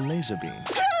fires a laser beam.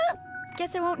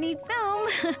 Guess I won't need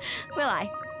film, will I?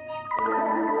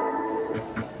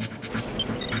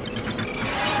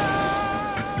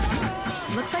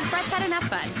 Looks like Brett's had enough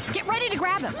fun. Get ready to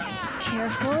grab him.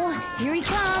 Careful, here he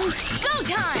comes. Go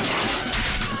time!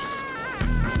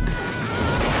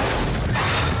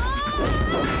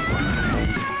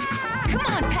 Come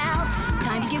on, pal.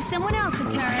 Time to give someone else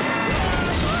a turn.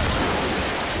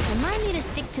 Remind me to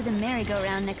stick to the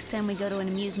merry-go-round next time we go to an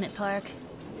amusement park.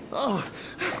 Oh,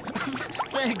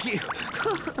 thank you.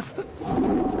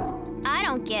 I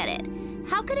don't get it.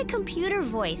 How could a computer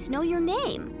voice know your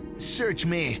name? Search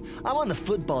me. I'm on the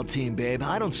football team, babe.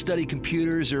 I don't study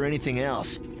computers or anything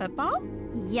else. Football?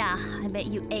 Yeah, I bet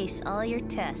you ace all your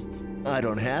tests. I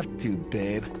don't have to,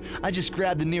 babe. I just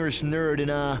grab the nearest nerd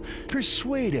and,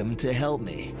 persuade him to help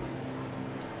me.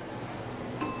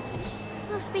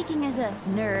 Well, speaking as a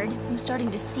nerd, I'm starting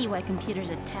to see why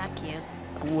computers attack you.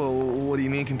 Whoa, what do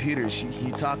you mean computers?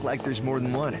 You talk like there's more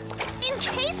than one. In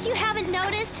case you haven't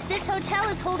noticed, this hotel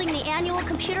is holding the annual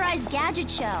computerized gadget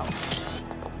show.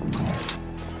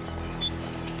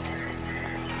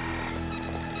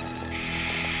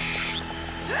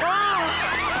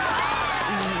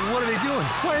 What are they doing?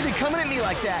 Why are they coming at me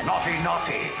like that? Naughty,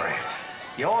 naughty, Brett.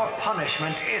 Your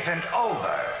punishment isn't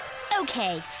over.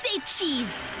 Okay, say cheese.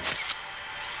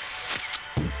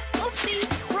 Oopsie,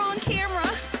 wrong camera.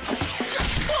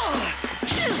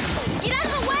 Get out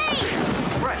of the way!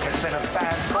 Brett has been a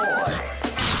bad boy.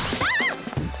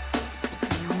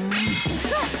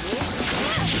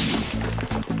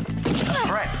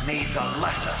 Brett needs a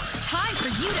lesson. Time for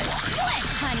you to split,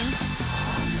 honey.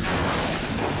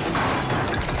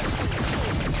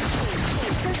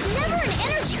 There's never an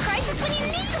energy crisis when you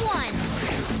need one!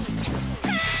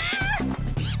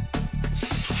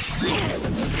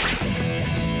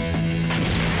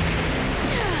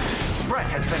 Brett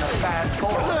has been a bad boy.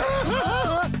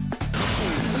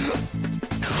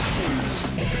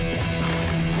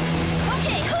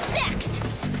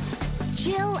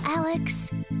 Chill,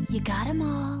 Alex. You got 'em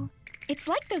all. It's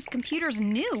like those computers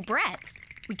knew Brett.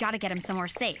 We gotta get him somewhere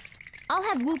safe. I'll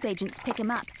have Whoop agents pick him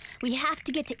up. We have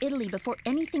to get to Italy before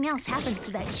anything else happens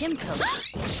to that gym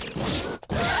coach.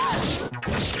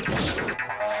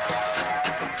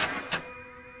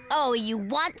 Oh, you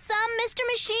want some, Mr.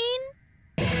 Machine?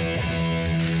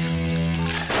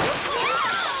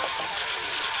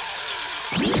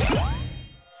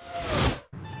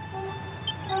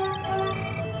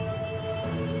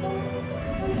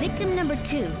 Victim number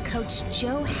 2, Coach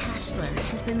Joe Hassler,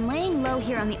 has been laying low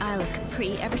here on the Isle of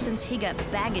Capri ever since he got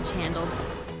baggage handled.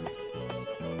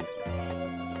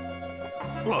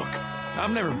 Look,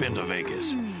 I've never been to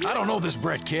Vegas. I don't know this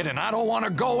Brett kid, and I don't want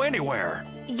to go anywhere.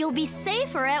 You'll be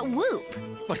safer at Whoop.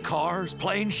 But cars,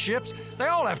 planes, ships, they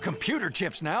all have computer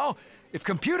chips now. If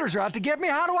computers are out to get me,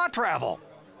 how do I travel?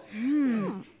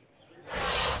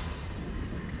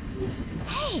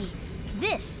 Hey,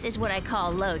 this is what I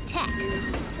call low tech.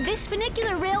 This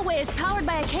funicular railway is powered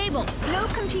by a cable. No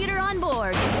computer on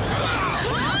board.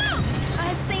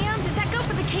 Sam, does that go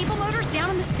for the cable motors down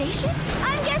in the station?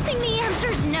 I'm guessing the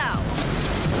answer's no.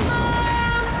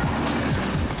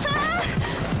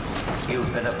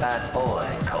 You've been a bad boy,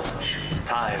 Coach.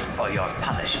 Time for your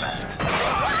punishment.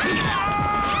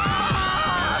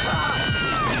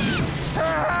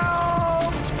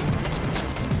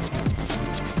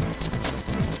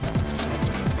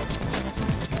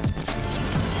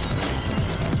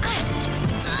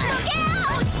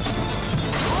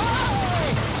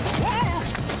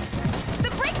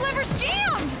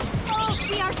 Jammed! Oh,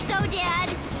 we are so dead.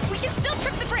 We can still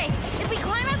trip the brake if we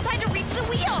climb outside to reach the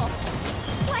wheel.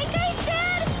 Like I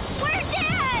said, we're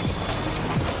dead!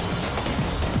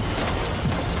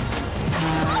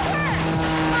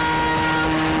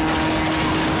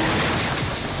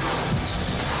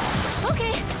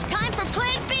 Okay, time for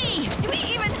Plan B. Do we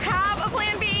even have a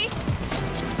Plan B?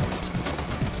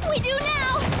 We do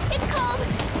now. It's called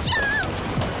jump!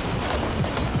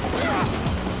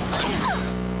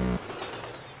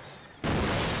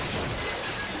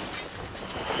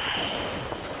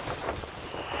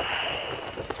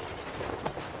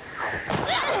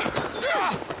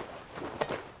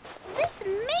 This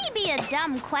may be a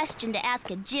dumb question to ask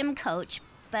a gym coach,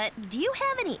 but do you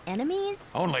have any enemies?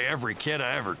 Only every kid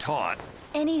I ever taught.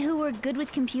 Any who were good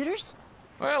with computers?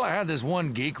 Well, I had this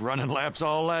one geek running laps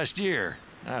all last year.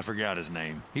 I forgot his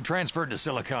name. He transferred to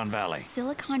Silicon Valley.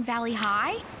 Silicon Valley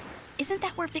High? Isn't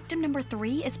that where victim number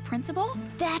 3 is principal?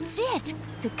 That's it!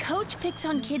 The coach picks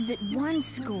on kids at one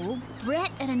school,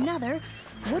 Brett at another.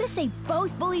 What if they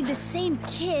both bullied the same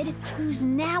kid who's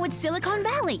now at Silicon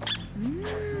Valley?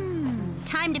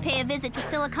 Time to pay a visit to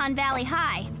Silicon Valley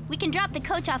High. We can drop the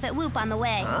coach off at Whoop on the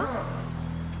way.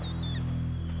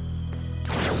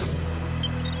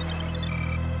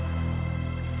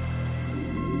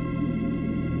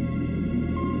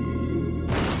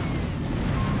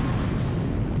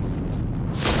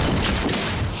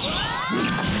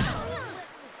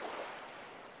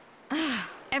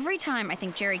 Every time I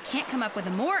think Jerry can't come up with a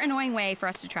more annoying way for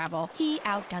us to travel, he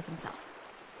outdoes himself.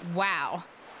 Wow.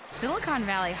 Silicon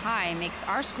Valley High makes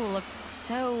our school look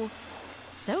so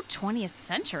 20th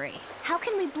century. How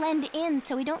can we blend in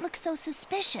so we don't look so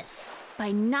suspicious?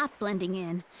 By not blending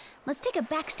in. Let's take a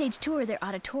backstage tour of their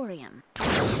auditorium.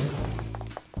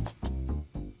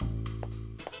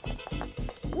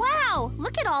 Wow,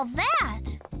 look at all that!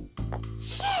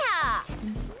 Yeah!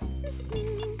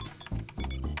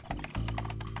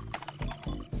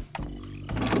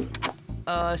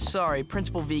 Sorry,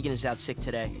 Principal Vegan is out sick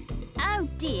today. Oh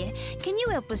dear, can you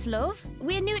help us, love?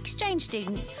 We're new exchange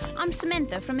students. I'm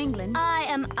Samantha from England. I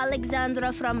am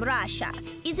Alexandra from Russia.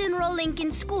 Is enrolling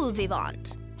in school,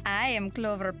 Vivant. I am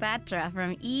Cleopatra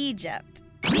from Egypt.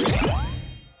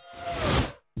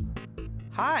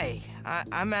 Hi,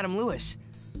 I'm Adam Lewis.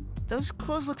 Those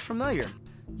clothes look familiar.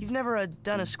 You've never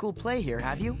done a school play here,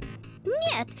 have you?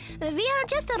 Niet, we are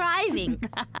just arriving.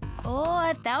 Oh,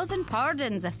 1,000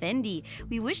 pardons, Effendi.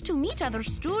 We wish to meet other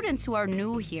students who are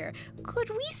new here.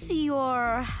 Could we see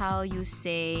your, how you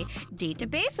say,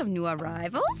 database of new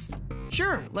arrivals?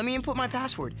 Sure, let me input my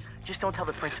password. Just don't tell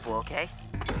the principal, okay?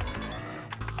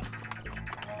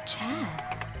 Chad.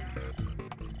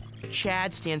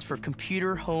 CHAD stands for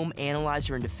Computer Home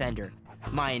Analyzer and Defender.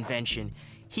 My invention.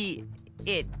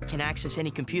 It can access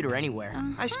any computer anywhere.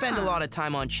 I spend a lot of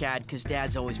time on CHAD because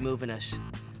Dad's always moving us.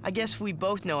 I guess we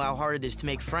both know how hard it is to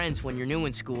make friends when you're new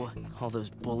in school. All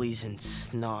those bullies and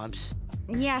snobs.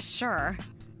 Yeah, sure.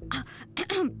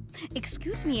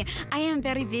 Excuse me, I am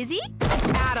very busy.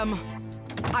 Adam,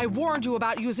 I warned you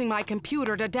about using my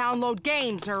computer to download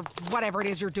games or whatever it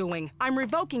is you're doing. I'm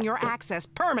revoking your access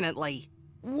permanently.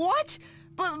 What?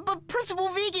 But Principal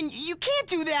Vegan, you can't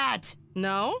do that!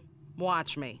 No?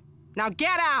 Watch me. Now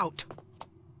get out!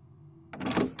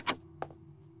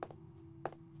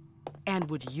 And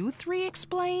would you three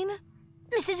explain?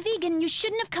 Mrs. Vegan, you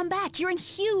shouldn't have come back. You're in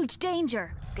huge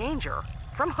danger. Danger?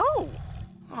 From who?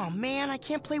 Oh man, I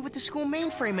can't play with the school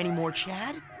mainframe anymore,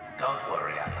 Chad. Don't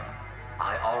worry, Adam.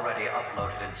 I already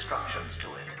uploaded instructions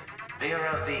to it.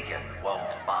 Vera Vegan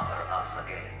won't bother us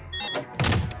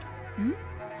again.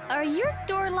 Are your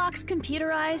door locks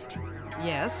computerized?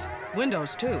 Yes.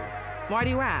 Windows, too. Why do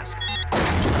you ask?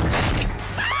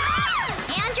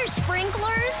 And your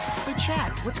sprinklers? Hey,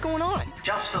 Chad, what's going on?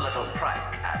 Just a little prank,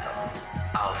 Adam.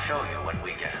 I'll show you when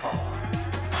we get home.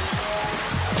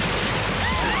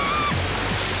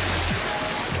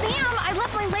 Sam, I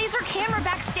left my laser camera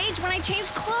backstage when I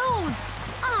changed clothes.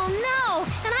 Oh no!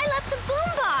 And I left the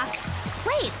boombox.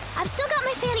 Wait, I've still got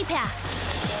my fanny pack.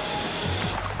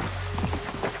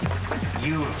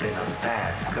 You've been a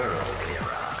bad girl,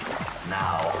 Vera.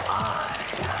 Now I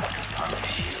have to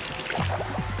punish you.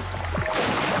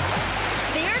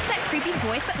 There's that creepy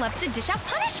voice that loves to dish out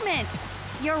punishment.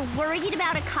 You're worried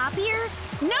about a copier?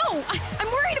 No, I'm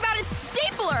worried about its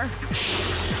stapler.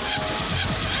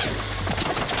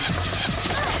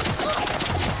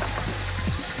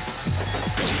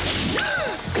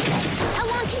 How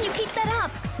long can you keep that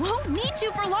up? Won't need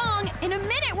to for long. In a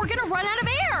minute, we're gonna run out of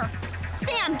air.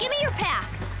 Sam, give me your pack.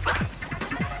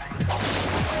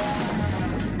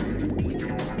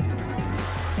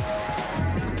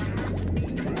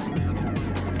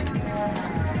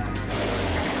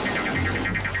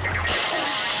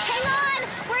 Hang on!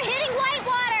 We're hitting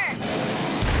Whitewater!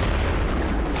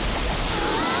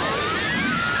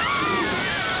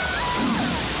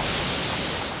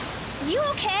 You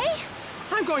okay?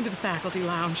 I'm going to the faculty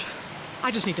lounge. I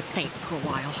just need to faint for a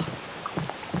while.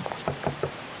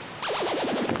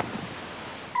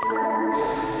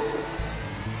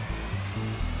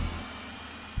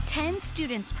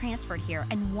 Students transferred here,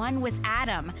 and one was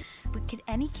Adam. But could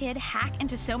any kid hack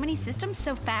into so many systems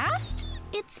so fast?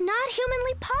 It's not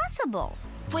humanly possible.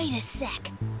 Wait a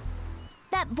sec.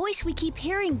 That voice we keep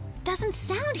hearing doesn't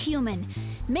sound human.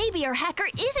 Maybe our hacker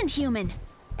isn't human.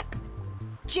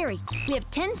 Jerry, we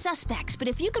have 10 suspects, but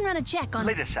if you can run a check on...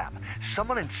 Later, Sam.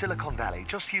 Someone in Silicon Valley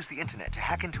just used the internet to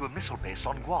hack into a missile base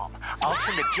on Guam. I'll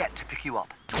send a jet to pick you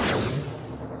up.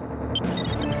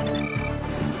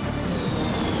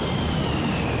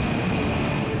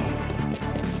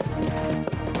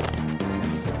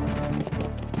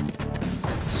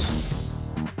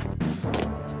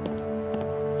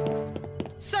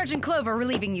 Sergeant Clover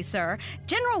relieving you, sir.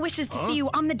 General wishes to see you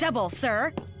on the double,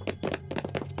 sir.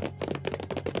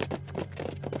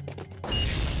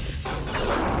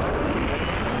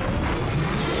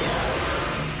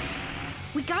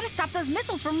 We gotta stop those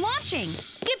missiles from launching.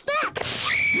 Get back!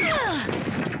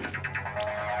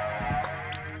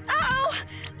 Uh-oh!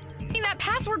 Seen that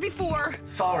password before.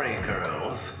 Sorry,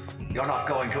 girls. You're not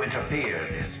going to interfere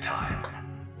this time.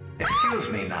 Excuse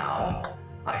me now.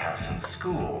 I have some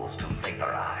schools to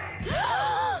vaporize.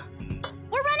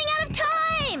 We're running out of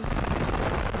time!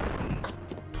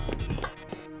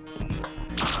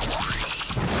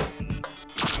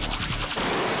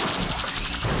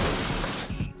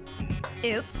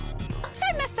 Oops. Did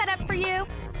I mess that up for you?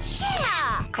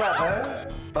 Yeah! Clever,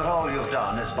 but all you've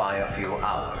done is buy a few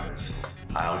hours.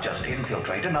 I'll just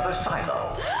infiltrate another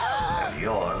silo, and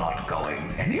you're not going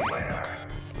anywhere.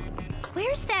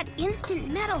 Where's that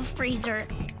instant metal freezer?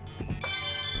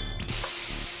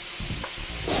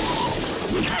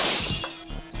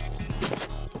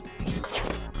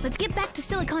 Let's get back to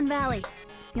Silicon Valley.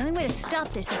 The only way to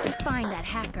stop this is to find that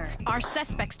hacker. Our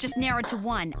suspects just narrowed to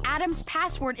one. Adam's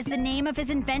password is the name of his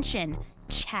invention,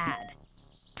 Chad.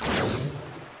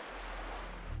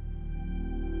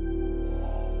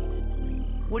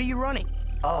 What are you running?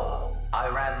 Oh, I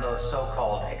ran those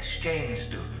so-called exchange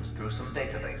students through some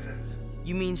databases.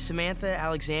 You mean Samantha,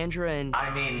 Alexandra, and... I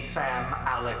mean Sam,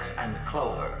 Alex, and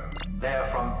Clover. They're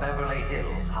from Beverly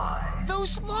Hills High.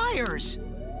 Those liars!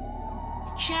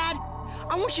 Chad,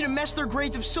 I want you to mess their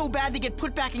grades up so bad they get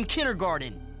put back in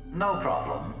kindergarten. No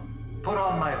problem. Put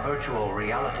on my virtual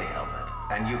reality helmet,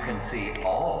 and you can see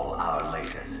all our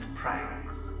latest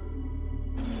pranks.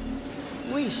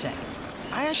 Wait a sec.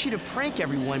 I asked you to prank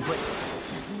everyone, but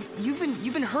you've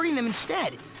been hurting them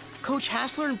instead. Coach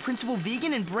Hassler and Principal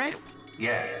Vegan and Brett.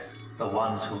 Yes, the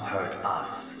ones who hurt us.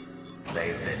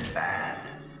 They've been bad.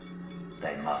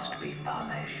 They must be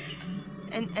punished.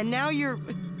 And now you're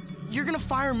You're gonna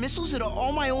fire missiles at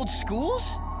all my old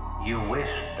schools? You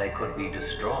wished they could be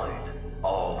destroyed.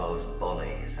 All those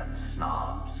bullies and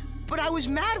snobs. But I was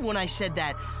mad when I said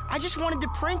that. I just wanted to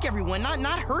prank everyone,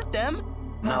 not hurt them.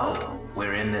 No,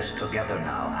 we're in this together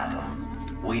now,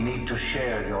 Adam. We need to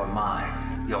share your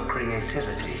mind, your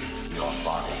creativity, your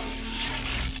body.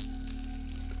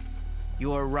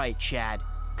 You're right, Chad.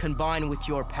 Combined with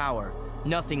your power,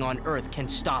 nothing on Earth can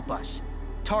stop us.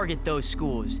 Target those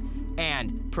schools,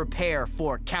 and prepare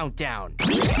for countdown.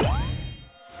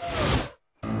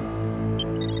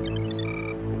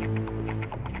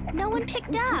 No one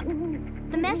picked up.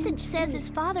 The message says his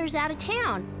father's out of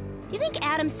town. Do you think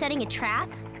Adam's setting a trap?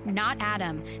 Not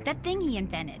Adam. That thing he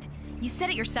invented. You said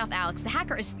it yourself, Alex. The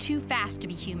hacker is too fast to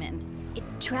be human. It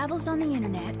travels on the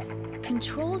internet,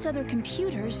 controls other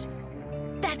computers.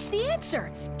 That's the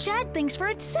answer. Chad thinks for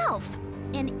itself.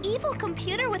 An evil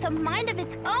computer with a mind of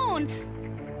its own.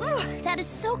 Ugh, that is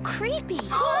so creepy.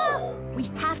 We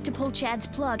have to pull Chad's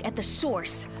plug at the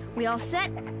source. We all set?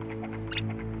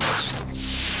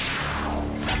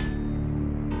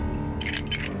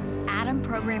 Adam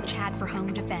programmed Chad for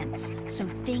home defense, so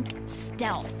think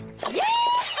stealth. Yay!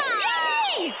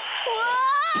 Yay!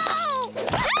 Whoa!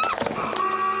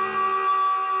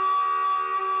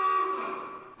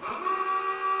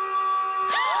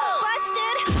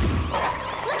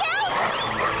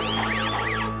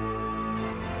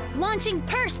 Launching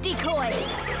purse decoy!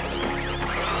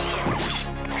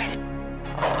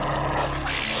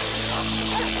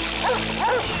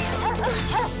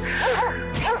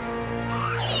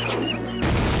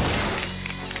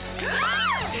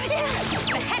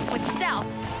 The heck with stealth!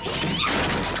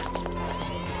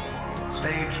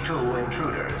 Stage 2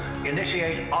 intruders.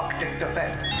 Initiate Arctic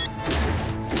defense.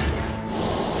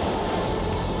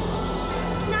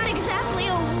 Not exactly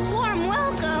a warm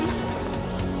welcome.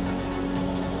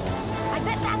 I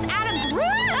bet that's Adam's room!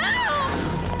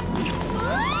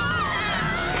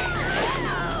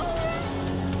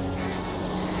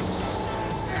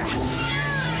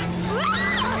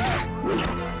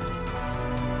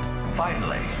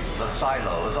 Finally, the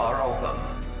silos are open.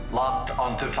 Locked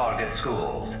onto target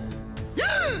schools.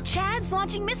 Chad's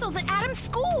launching missiles at Adam's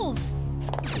schools!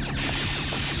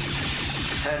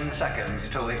 10 seconds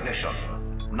to ignition.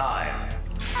 9.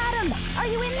 Adam, are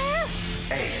you in there?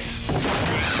 8.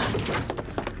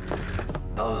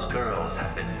 Those girls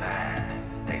have been bad.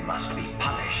 They must be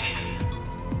punished.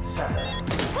 7.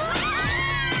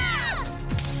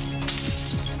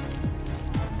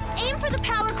 Aim for the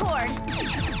power cord.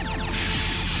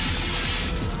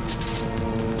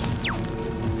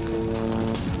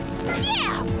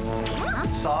 Yeah!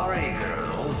 Sorry,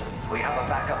 girls. We have a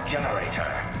backup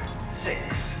generator. 6.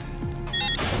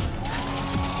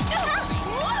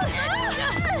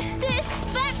 This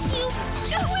vacuum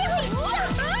really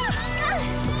sucks!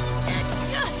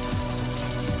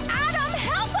 Adam,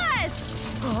 help us!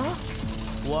 Huh?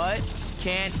 What?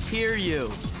 Can't hear you.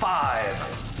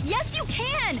 5. Yes, you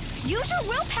can! Use your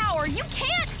willpower! You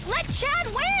can't let Chad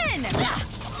win!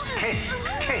 Tisk,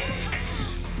 tisk.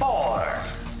 4.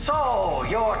 So,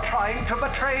 you're trying to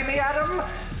betray me, Adam?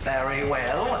 Very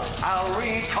well. I'll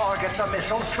retarget the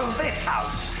missiles to this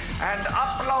house and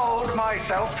upload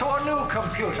myself to a new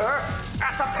computer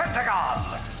at the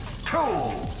Pentagon. 2,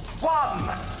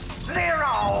 1, 0.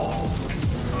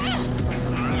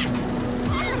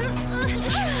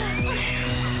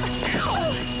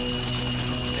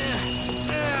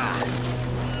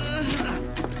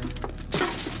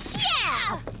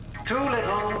 Yeah! Too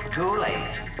little, too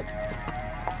late.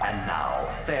 And now,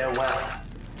 farewell.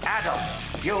 Adam,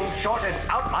 you've shorted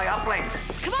out my uplink.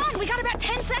 Come on, we got about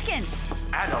 10 seconds.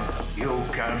 Adam, you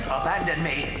can't abandon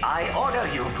me. I order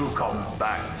you to come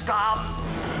back. Stop!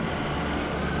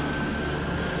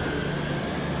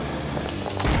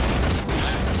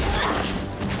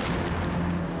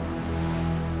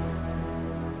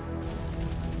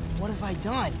 What have I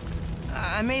done?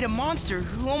 I made a monster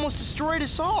who almost destroyed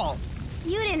us all.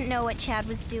 You didn't know what Chad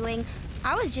was doing.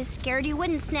 I was just scared you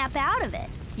wouldn't snap out of it.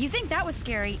 You think that was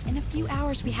scary? In a few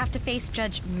hours, we have to face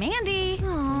Judge Mandy.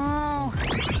 Oh.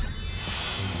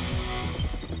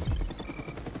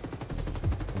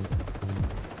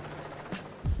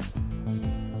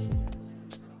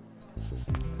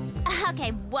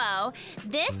 Okay, whoa.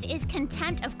 This is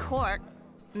contempt of court.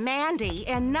 Mandy,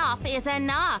 enough is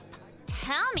enough.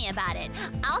 Tell me about it.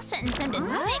 I'll sentence him to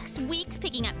 6 weeks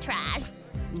picking up trash.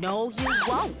 No, you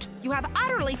won't. You have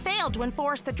utterly failed to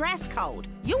enforce the dress code.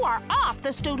 You are off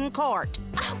the student court.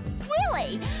 Oh,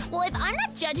 really? Well, if I'm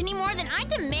not judge anymore, then I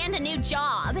demand a new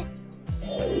job.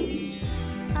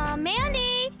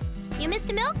 Mandy, you missed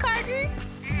a milk carton.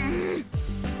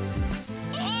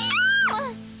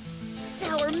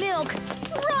 sour milk.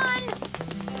 Run!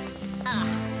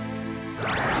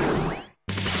 Ugh.